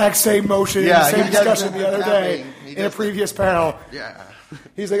exact same motion in the same discussion the other day in a previous panel. Yeah.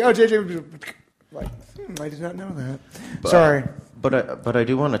 He's like, "Oh, JJ," I did not know that. Sorry. But I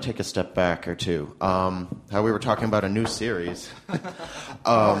do want to take a step back or two. How we were talking about a new series.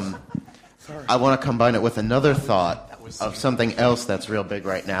 I want to combine it with another thought of something else that's real big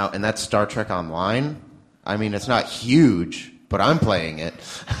right now, and that's Star Trek Online. I mean, it's not huge, but I'm playing it.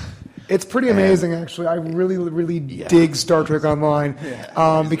 It's pretty amazing, actually. I really, really dig Star Trek Online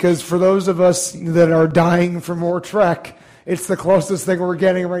because for those of us that are dying for more Trek, it's the closest thing we're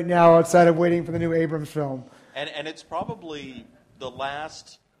getting right now outside of waiting for the new Abrams film. And it's probably the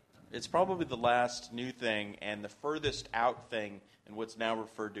last. It's probably the last new thing and the furthest out thing in what's now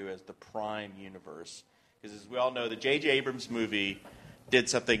referred to as the Prime Universe. Because as we all know, the J.J. Abrams movie did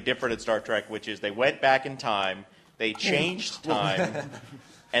something different at Star Trek, which is they went back in time, they changed time,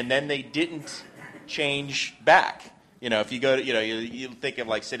 and then they didn't change back. If you go to, you think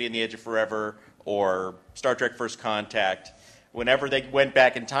of City on the Edge of Forever or Star Trek First Contact. Whenever they went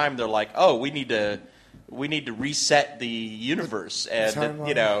back in time, they're like, "Oh, we need to reset the universe,"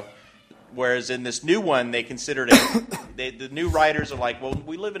 and whereas in this new one, they considered it. The new writers are like, "Well,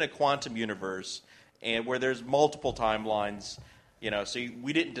 we live in a quantum universe, and where there's multiple timelines." So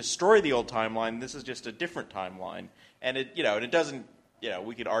we didn't destroy the old timeline. This is just a different timeline, and it doesn't.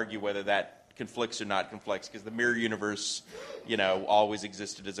 We could argue whether that conflicts or not conflicts because the mirror universe, always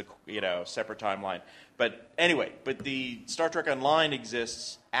existed as a separate timeline. But anyway, the Star Trek Online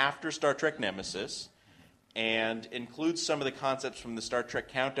exists after Star Trek Nemesis, and includes some of the concepts from the Star Trek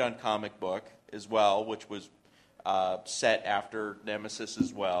Countdown comic book as well, which was set after Nemesis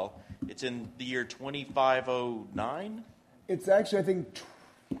as well. It's in the year 2509. It's actually, I think,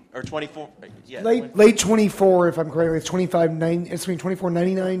 or 24. Yeah, late 24, if I'm correct. It's 25. It's between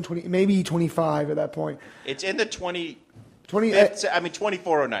 24.99, maybe 25 at that point. It's in the 20.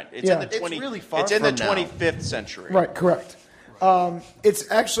 2409. It's in the 20. It's really far It's in the from now. 25th century. Right. Correct. It's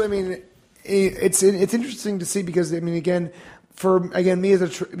actually. It's interesting to see because again, me as a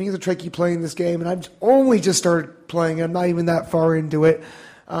Trekkie playing this game, and I've only just started playing it. I'm not even that far into it,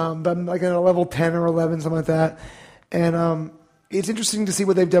 but I'm at a level 10 or 11, something like that. And it's interesting to see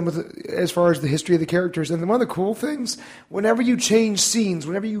what they've done with as far as the history of the characters. And one of the cool things, whenever you change scenes,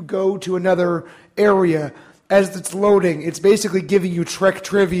 whenever you go to another area, as it's loading, it's basically giving you Trek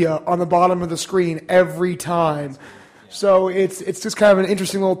trivia on the bottom of the screen every time. So it's just kind of an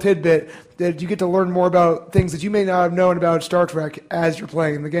interesting little tidbit that you get to learn more about things that you may not have known about Star Trek as you're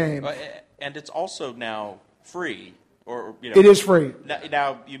playing the game. And it's also now free, it is free.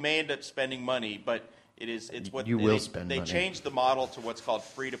 Now you may end up spending money, but it's what you will spend They money. changed the model to what's called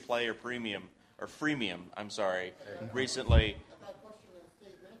free to play or premium or freemium. I'm sorry, recently.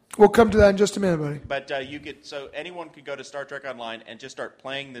 We'll come to that in just a minute, buddy. But anyone could go to Star Trek Online and just start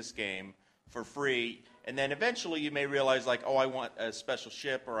playing this game for free. And then eventually you may realize, I want a special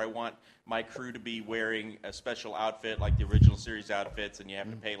ship, or I want my crew to be wearing a special outfit like the original series outfits, and you have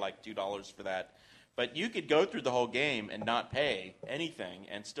to pay $2 for that. But you could go through the whole game and not pay anything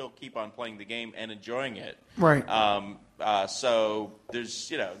and still keep on playing the game and enjoying it. Right. So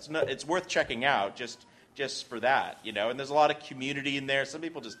there's, it's worth checking out just for that, And there's a lot of community in there. Some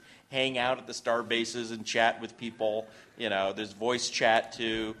people just hang out at the star bases and chat with people. There's voice chat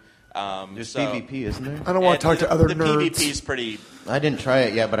too. There's PvP, isn't there? I don't want to talk to other the nerds. PvP is pretty. I didn't try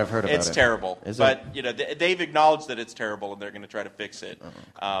it yet, but I've heard about it. It's terrible. They've acknowledged that it's terrible, and they're going to try to fix it.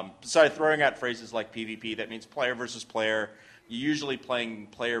 Besides throwing out phrases like PvP, that means player versus player. You're usually playing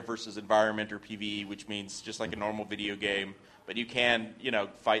player versus environment or PvE, which means just like a normal video game. But you can,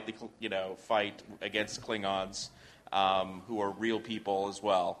 fight against Klingons, who are real people as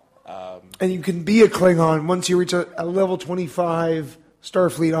well. And you can be a Klingon once you reach a level 25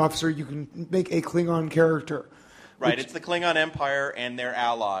 Starfleet officer. You can make a Klingon character. Right, it's the Klingon Empire and their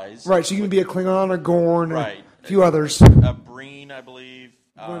allies. Right, so you can be a Klingon, a Gorn, right. A few others. A Breen, I believe.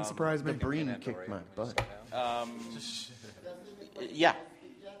 Wouldn't surprise me. The Breen kicked my butt. Yeah.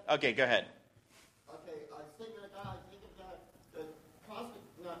 Okay, go ahead. Okay, I think of the cosmic,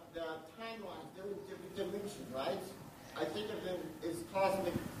 the timeline, different dimensions, right? I think of them as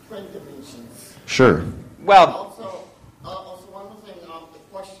cosmic twin dimensions. Sure. Well. Also, one more thing. The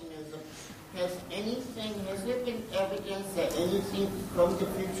question is, has there been evidence that anything from the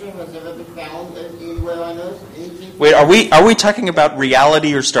future has ever been found anywhere on Earth? Anything? Wait, are we talking about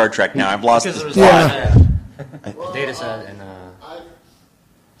reality or Star Trek now? I've lost this. Yeah. Data set and.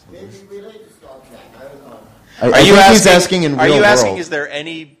 Maybe related to Star Trek. I don't know. Are you asking in real Are you asking? world? Is there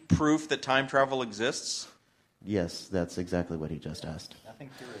any proof that time travel exists? Yes, that's exactly what he just asked.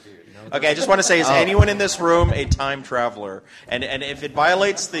 Okay, I just want to say, is anyone in this room a time traveler? And if it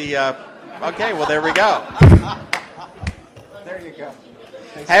violates the... okay, well, there we go. There you go.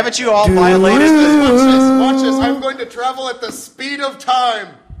 Haven't you all violated the... Watch this. I'm going to travel at the speed of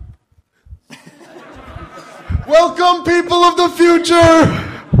time. Welcome, people of the future.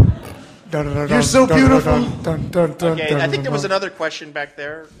 You're so beautiful. Okay, I think there was another question back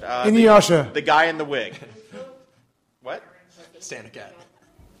there. Inuyasha. The guy in the wig. What? Santa Cat.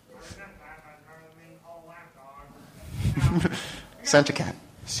 Santa Cat.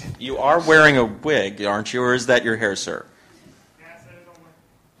 You are wearing a wig, aren't you, or is that your hair, sir?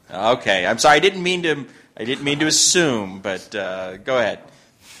 Okay, I'm sorry. I didn't mean to assume, but go ahead.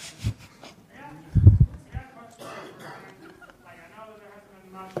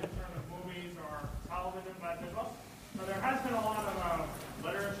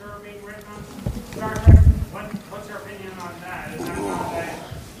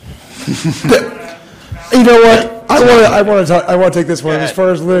 You know what? I want to take this one as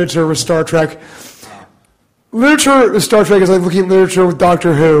far as literature with Star Trek. Literature with Star Trek is like looking at literature with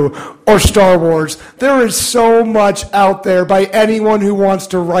Doctor Who or Star Wars. There is so much out there by anyone who wants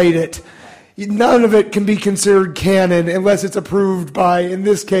to write it. None of it can be considered canon unless it's approved by, in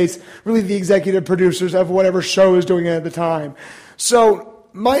this case, really the executive producers of whatever show is doing it at the time. So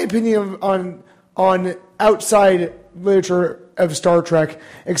my opinion on outside literature of Star Trek,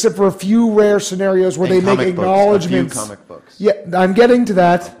 except for a few rare scenarios where they make acknowledgments. A few comic books. Yeah, I'm getting to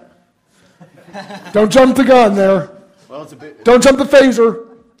that. Don't jump the gun there. Well, it's a bit. Don't jump the phaser.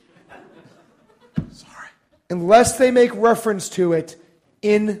 Sorry. Unless they make reference to it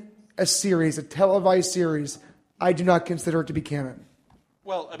in a series, a televised series, I do not consider it to be canon.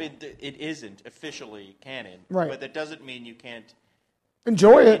 Well, I mean, it isn't officially canon, right? But that doesn't mean you can't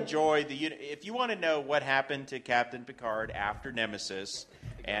enjoy it. Enjoy the. If you want to know what happened to Captain Picard after Nemesis,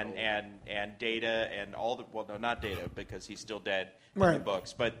 and Data and all the not Data because he's still dead in the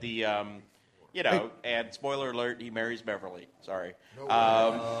books, but the and spoiler alert, he marries Beverly. Sorry,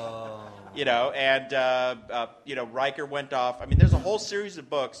 Riker went off. I mean, there's a whole series of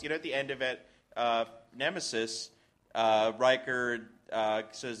books. At the end of it, Nemesis, Riker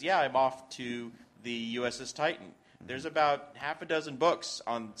says, "Yeah, I'm off to the USS Titan." There's about half a dozen books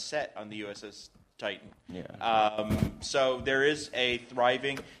on set on the USS Titan. Yeah. So there is a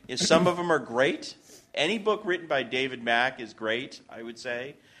thriving. Some of them are great. Any book written by David Mack is great, I would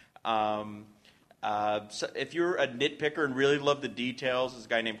say. So if you're a nitpicker and really love the details, there's a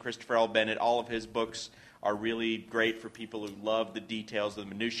guy named Christopher L. Bennett. All of his books are really great for people who love the details, the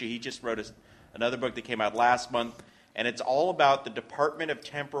minutiae. He just wrote another book that came out last month, and it's all about the Department of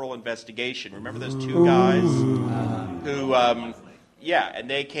Temporal Investigation. Remember those two guys who, and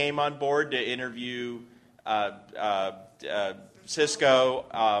they came on board to interview Cisco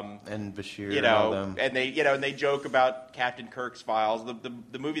and Bashir, and all them. And they joke about Captain Kirk's files.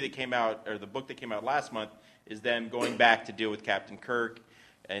 The movie that came out, or the book that came out last month, is them going back to deal with Captain Kirk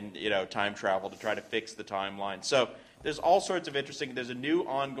and time travel to try to fix the timeline. So there's all sorts of interesting. There's a new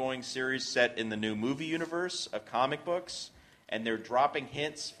ongoing series set in the new movie universe of comic books, and they're dropping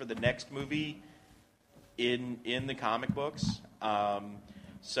hints for the next movie in the comic books.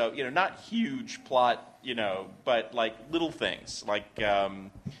 So not huge plot, but like little things, like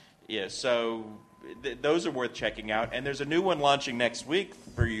So those are worth checking out. And there's a new one launching next week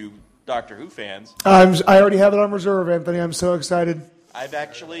for you Doctor Who fans. I already have it on reserve, Anthony. I'm so excited. I've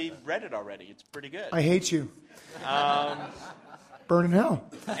actually read it already. It's pretty good. I hate you. Burn in hell.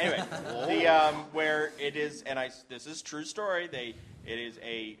 Anyway, where it is, and this is true story. It is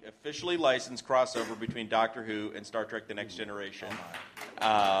a officially licensed crossover between Doctor Who and Star Trek: The Next Generation.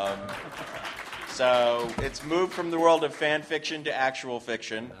 So it's moved from the world of fan fiction to actual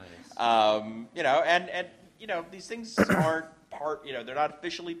fiction. Nice. These things aren't part. They're not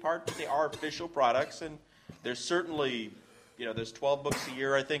officially part, but they are official products, and there's certainly, there's 12 books a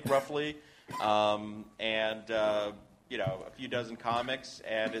year, I think, roughly, and a few dozen comics,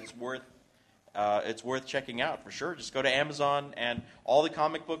 and it's worth checking out for sure. Just go to Amazon, and all the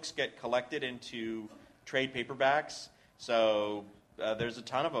comic books get collected into trade paperbacks. So there's a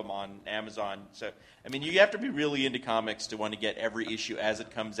ton of them on Amazon. So you have to be really into comics to want to get every issue as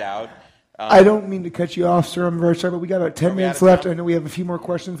it comes out. I don't mean to cut you off, sir. I'm very sorry, but we got about 10 minutes left. I know we have a few more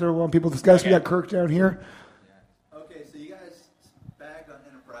questions that we want people to discuss. Okay. We got Kirk down here. Okay, so you guys bagged on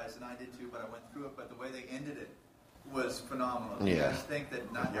Enterprise, and I did too, but I went through it. But the way they ended it was phenomenal. Do you guys think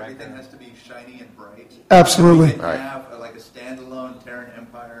that not everything has to be shiny and bright? Absolutely. You can have like a standalone Terran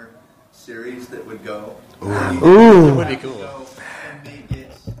Empire series that would go. Ooh. That would be cool. And make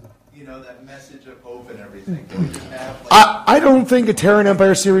it, that message of hope and everything. I don't think a Terran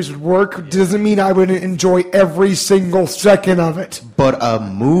Empire series would work. Doesn't mean I would enjoy every single second of it. But a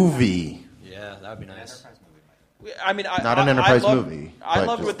movie. Yeah, that would be nice. Not an Enterprise movie. I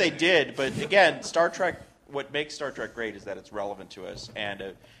loved what they did, but again, Star Trek. What makes Star Trek great is that it's relevant to us,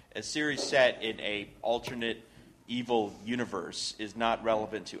 and a series set in a alternate evil universe is not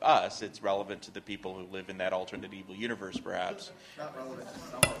relevant to us. It's relevant to the people who live in that alternate evil universe, perhaps. Not relevant to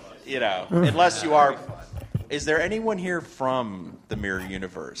some of us. Unless you are. Is there anyone here from the Mirror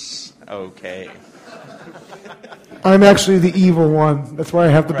Universe? Okay. I'm actually the evil one. That's why I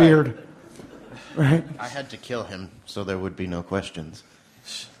have the beard. Right? I had to kill him, so there would be no questions.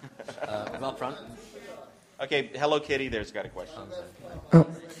 Up front. Okay, Hello Kitty, there's got a question. Oh.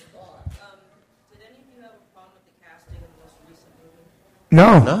 Did any of you have a problem with the casting in the most recent movie?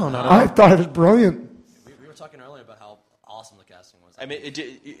 No, not at all. I thought it was brilliant. We were talking earlier about how awesome the casting was.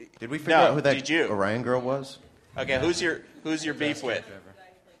 Did we figure out who that Orion girl was? Okay, who's your beef with?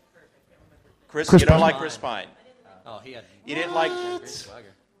 Chris You don't Pine. like Chris Pine. Oh, he had. You didn't like.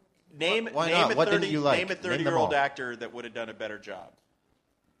 Name Why name not? a What 30 didn't you like? name a Name them 30-year-old all. actor that would have done a better job.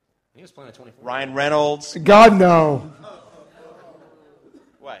 He was playing a 24. Ryan Reynolds. God, no.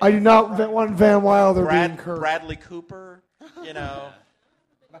 What? I do not want Van Wilder being Kirk. Bradley Cooper. Not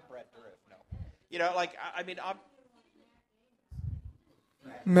Brad Dourif, no.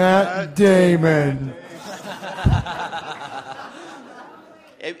 Matt Damon.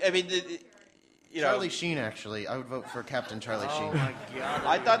 Charlie Sheen, actually. I would vote for Captain Charlie Sheen. Oh my God!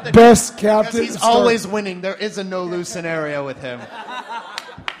 I thought that Best captain. He's always winning. There is a no-lose scenario with him.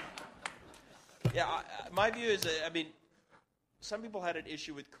 Yeah, my view is, some people had an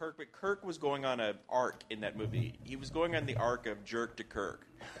issue with Kirk, but Kirk was going on an arc in that movie. He was going on the arc of jerk to Kirk.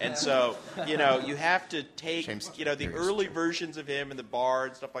 And so, you have to take, the early versions of him in the bar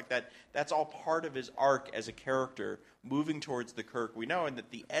and stuff like that. That's all part of his arc as a character, moving towards the Kirk we know, and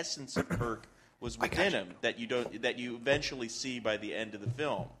that the essence of Kirk was within him that you eventually see by the end of the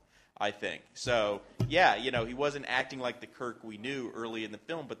film, I think. So, yeah, he wasn't acting like the Kirk we knew early in the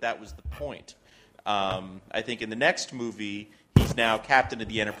film, but that was the point. I think in the next movie, he's now captain of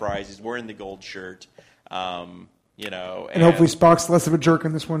the Enterprise. He's wearing the gold shirt, and hopefully Spock's less of a jerk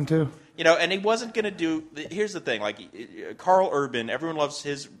in this one too. And he wasn't going to do. Here's the thing: Carl Urban, everyone loves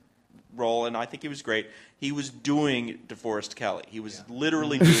his role, and I think he was great. He was doing DeForest Kelley. He was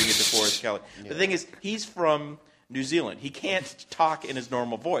literally doing it DeForest Kelley. Yeah. The thing is, he's from New Zealand. He can't talk in his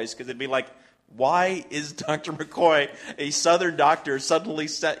normal voice because it'd be like, why is Dr. McCoy, a Southern doctor, suddenly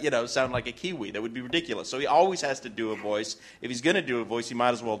sound like a Kiwi? That would be ridiculous. So he always has to do a voice. If he's going to do a voice, he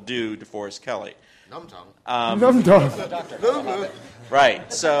might as well do DeForest Kelley. Numb tongue. Numb tongue.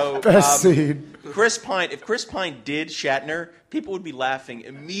 Right. So best scene. Chris Pine. If Chris Pine did Shatner, people would be laughing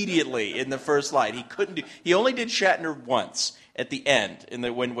immediately in the first line. He couldn't do. He only did Shatner once at the end,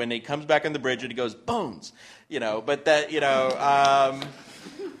 when he comes back on the bridge and he goes bones. But that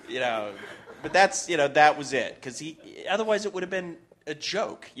But that's that was it, because otherwise it would have been a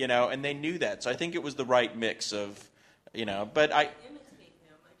joke, and they knew that. So I think it was the right mix of But I.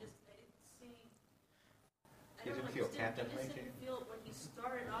 You didn't feel Captain I just didn't feel when he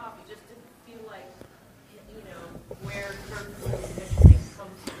started off. It just didn't feel like, where Kirk's thing comes from.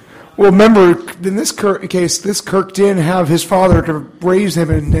 Well, remember, in this case, this Kirk didn't have his father to raise him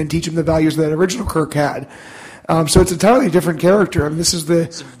and teach him the values that original Kirk had. So it's a entirely different character. I mean, this is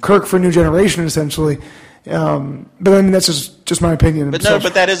the Kirk for New Generation, essentially. But I mean, that's just my opinion. But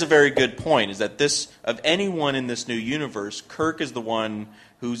but that is a very good point. Is that of anyone in this new universe, Kirk is the one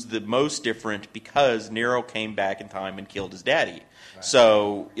who's the most different because Nero came back in time and killed his daddy. Right.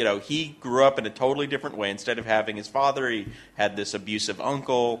 So he grew up in a totally different way. Instead of having his father, he had this abusive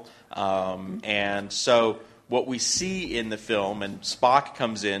uncle, and so what we see in the film, and Spock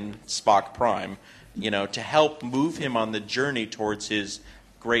comes in, Spock Prime, to help move him on the journey towards his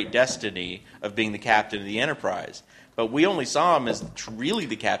great destiny of being the captain of the Enterprise. But we only saw him as really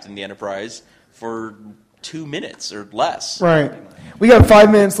the captain of the Enterprise for 2 minutes or less. Right. We got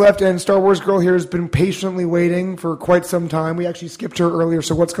 5 minutes left, and Star Wars Girl here has been patiently waiting for quite some time. We actually skipped her earlier,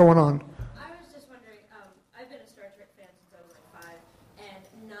 so what's going on? I was just wondering, I've been a Star Trek fan since I was like 5,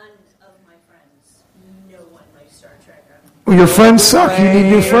 and none of my friends, no one likes Star Trek. Well, your friends suck. You need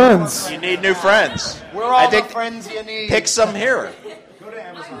new friends. You need new friends. We're all the friends you need. Pick some here. Go to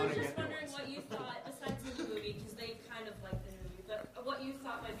Amazon. I was just wondering what you thought, besides the movie, because they kind of like the movie, but what you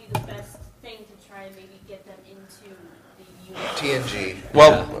thought might be the best thing to try and maybe get them into the universe. TNG.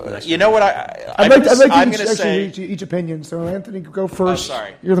 Well, you know what? I'd like to say each opinion. So Anthony, go first. Oh,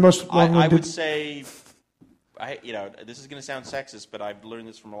 sorry. You're the most long-winded. I would say, this is going to sound sexist, but I've learned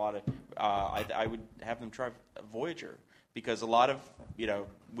this from a lot of. I would have them try Voyager because a lot of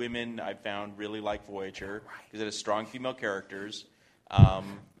women I've found really like Voyager because it has strong female characters,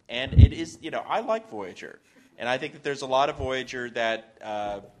 and it is I like Voyager. And I think that there's a lot of Voyager that,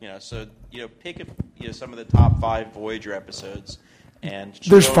 pick some of the top 5 Voyager episodes. And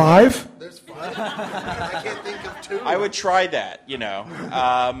there's 5? There's 5. I can't think of 2. I would try that,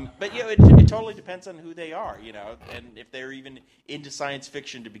 But, it totally depends on who they are, and if they're even into science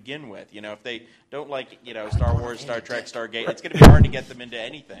fiction to begin with. If they don't like, Star Wars, Star Trek, Stargate, it's going to be hard to get them into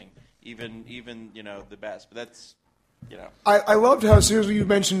anything, even the best. But that's, I loved how as soon as you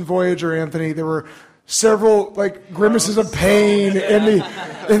mentioned Voyager, Anthony, there were several grimaces of pain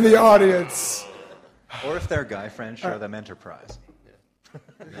in the audience. Or if they're guy friends, show them Enterprise.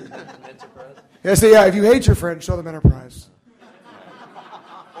 Yes, yeah. If you hate your friend, show them Enterprise.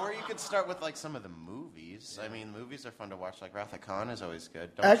 Or you could start with some of the movies. I mean, movies are fun to watch. Like Wrath of Khan is always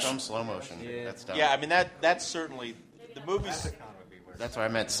good. Don't show them slow motion. Yeah. That's dumb. Yeah, I mean that's certainly the movies. That's why I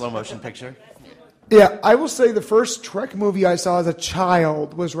meant slow motion picture. Yeah, I will say the first Trek movie I saw as a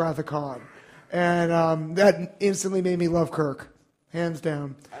child was Wrath of Khan. And that instantly made me love Kirk, hands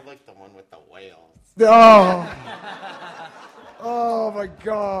down. I like the one with the whales. Oh my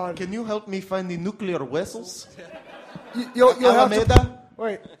God! Can you help me find the nuclear vessels? You'll have the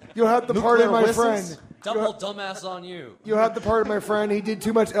part of my whistles? friend. Double dumbass on you. You'll have the part of my friend. He did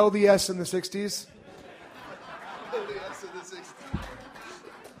too much LDS in the 60s. LDS in the 60s.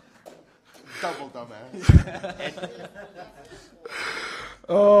 Double dumbass.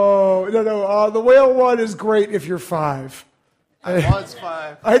 Oh, no. The whale one is great if you're 5. I was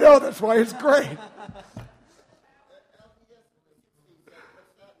 5. I know, that's why it's great.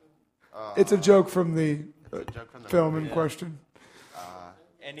 It's a joke from the film in question.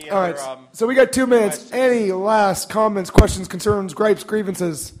 Any All other, right, so we got 2 minutes. questions? Any last comments, questions, concerns, gripes,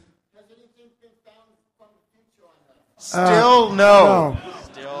 grievances? Still no.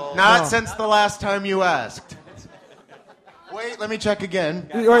 Still Not since the last time you asked. Wait, let me check again.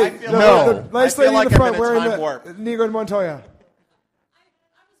 Wait, no. The nice I feel lady like in the front I'm in a wearing time the warp. Inigo and Montoya.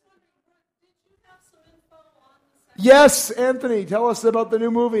 Yes, Anthony, tell us about the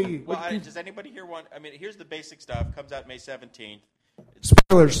new movie. Well, does anybody here want? I mean, here's the basic stuff. Comes out May 17th.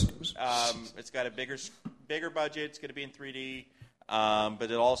 Spoilers. It's got a bigger budget. It's going to be in 3D, but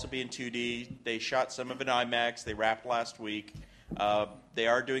it'll also be in 2D. They shot some of it in IMAX. They wrapped last week. They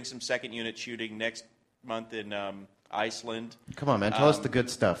are doing some second unit shooting next month in Iceland. Come on, man. Tell us the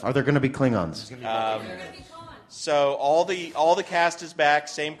good stuff. Are there going to be Klingons? So all the cast is back.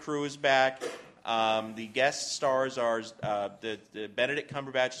 Same crew is back. The guest stars are the Benedict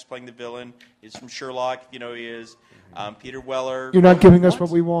Cumberbatch is playing the villain. He's from Sherlock. You know he is. Peter Weller. You're not giving us what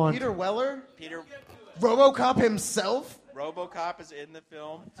we want. Peter Weller? Peter RoboCop himself? RoboCop is in the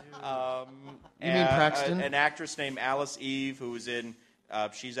film. You mean Paxton? An actress named Alice Eve, who was in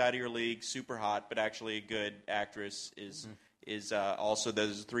She's Out of Your League, super hot, but actually a good actress, is also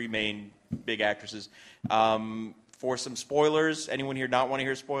those 3 main big actresses. For some spoilers, anyone here not want to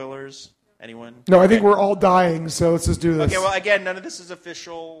hear spoilers? Anyone? No, I think we're all dying, so let's just do this. Okay, well, again, none of this is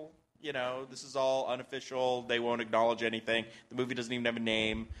official. This is all unofficial. They won't acknowledge anything. The movie doesn't even have a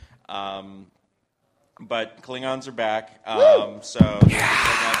name. But Klingons are back. So there's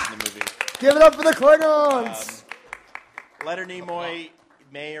Klingons in the movie. Give it up for the Klingons! Leonard Nimoy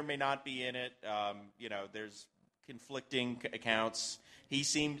may or may not be in it. There's conflicting accounts.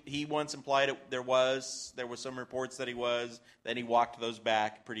 He once implied there was some reports that he was. Then he walked those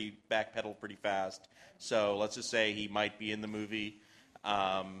backpedaled pretty fast. So let's just say he might be in the movie.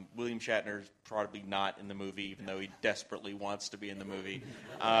 William Shatner's probably not in the movie, even though he desperately wants to be in the movie.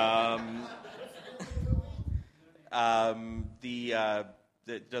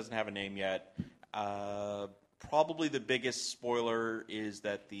 It doesn't have a name yet. Probably the biggest spoiler is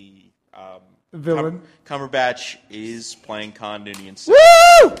that the villain Cumberbatch is playing Khan Noonien.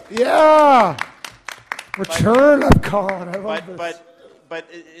 Woo! Yeah! Return of Khan. I love this. But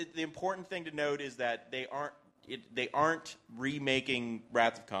the important thing to note is that they aren't remaking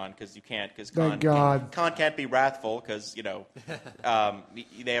Wrath of Khan, because you can't, because Khan can't be wrathful, because they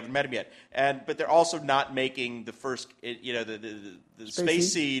haven't met him yet. But they're also not making the first. The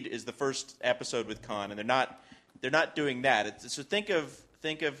Space Seed is the first episode with Khan, and they're not doing that. So think of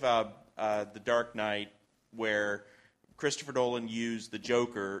The Dark Knight, where Christopher Nolan used the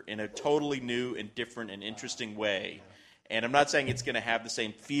Joker in a totally new and different and interesting way. And I'm not saying it's going to have the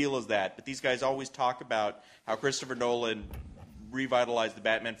same feel as that, but these guys always talk about how Christopher Nolan revitalized the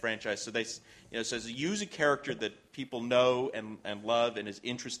Batman franchise. So they use a character that people know and love and is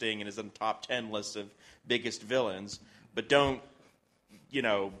interesting and is on the top 10 lists of biggest villains, but don't,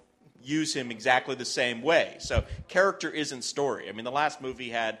 use him exactly the same way. So character isn't story. I mean, the last movie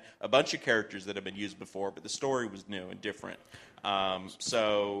had a bunch of characters that have been used before, but the story was new and different.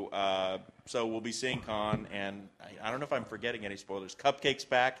 So we'll be seeing Khan, and I don't know if I'm forgetting any spoilers. Cupcake's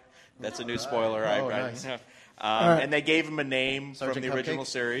back. That's a new spoiler. Nice. And they gave him a name Sergeant from the original Cupcake?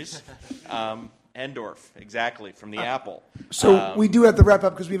 series. Endorf, exactly, from the Apple. So we do have to wrap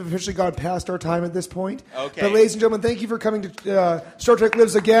up because we've officially gone past our time at this point. Okay. But ladies and gentlemen, thank you for coming to Star Trek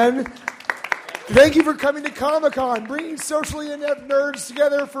Lives Again. Thank you for coming to Comic-Con, bringing socially inept nerds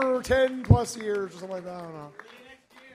together for 10 plus years or something like that. I don't know.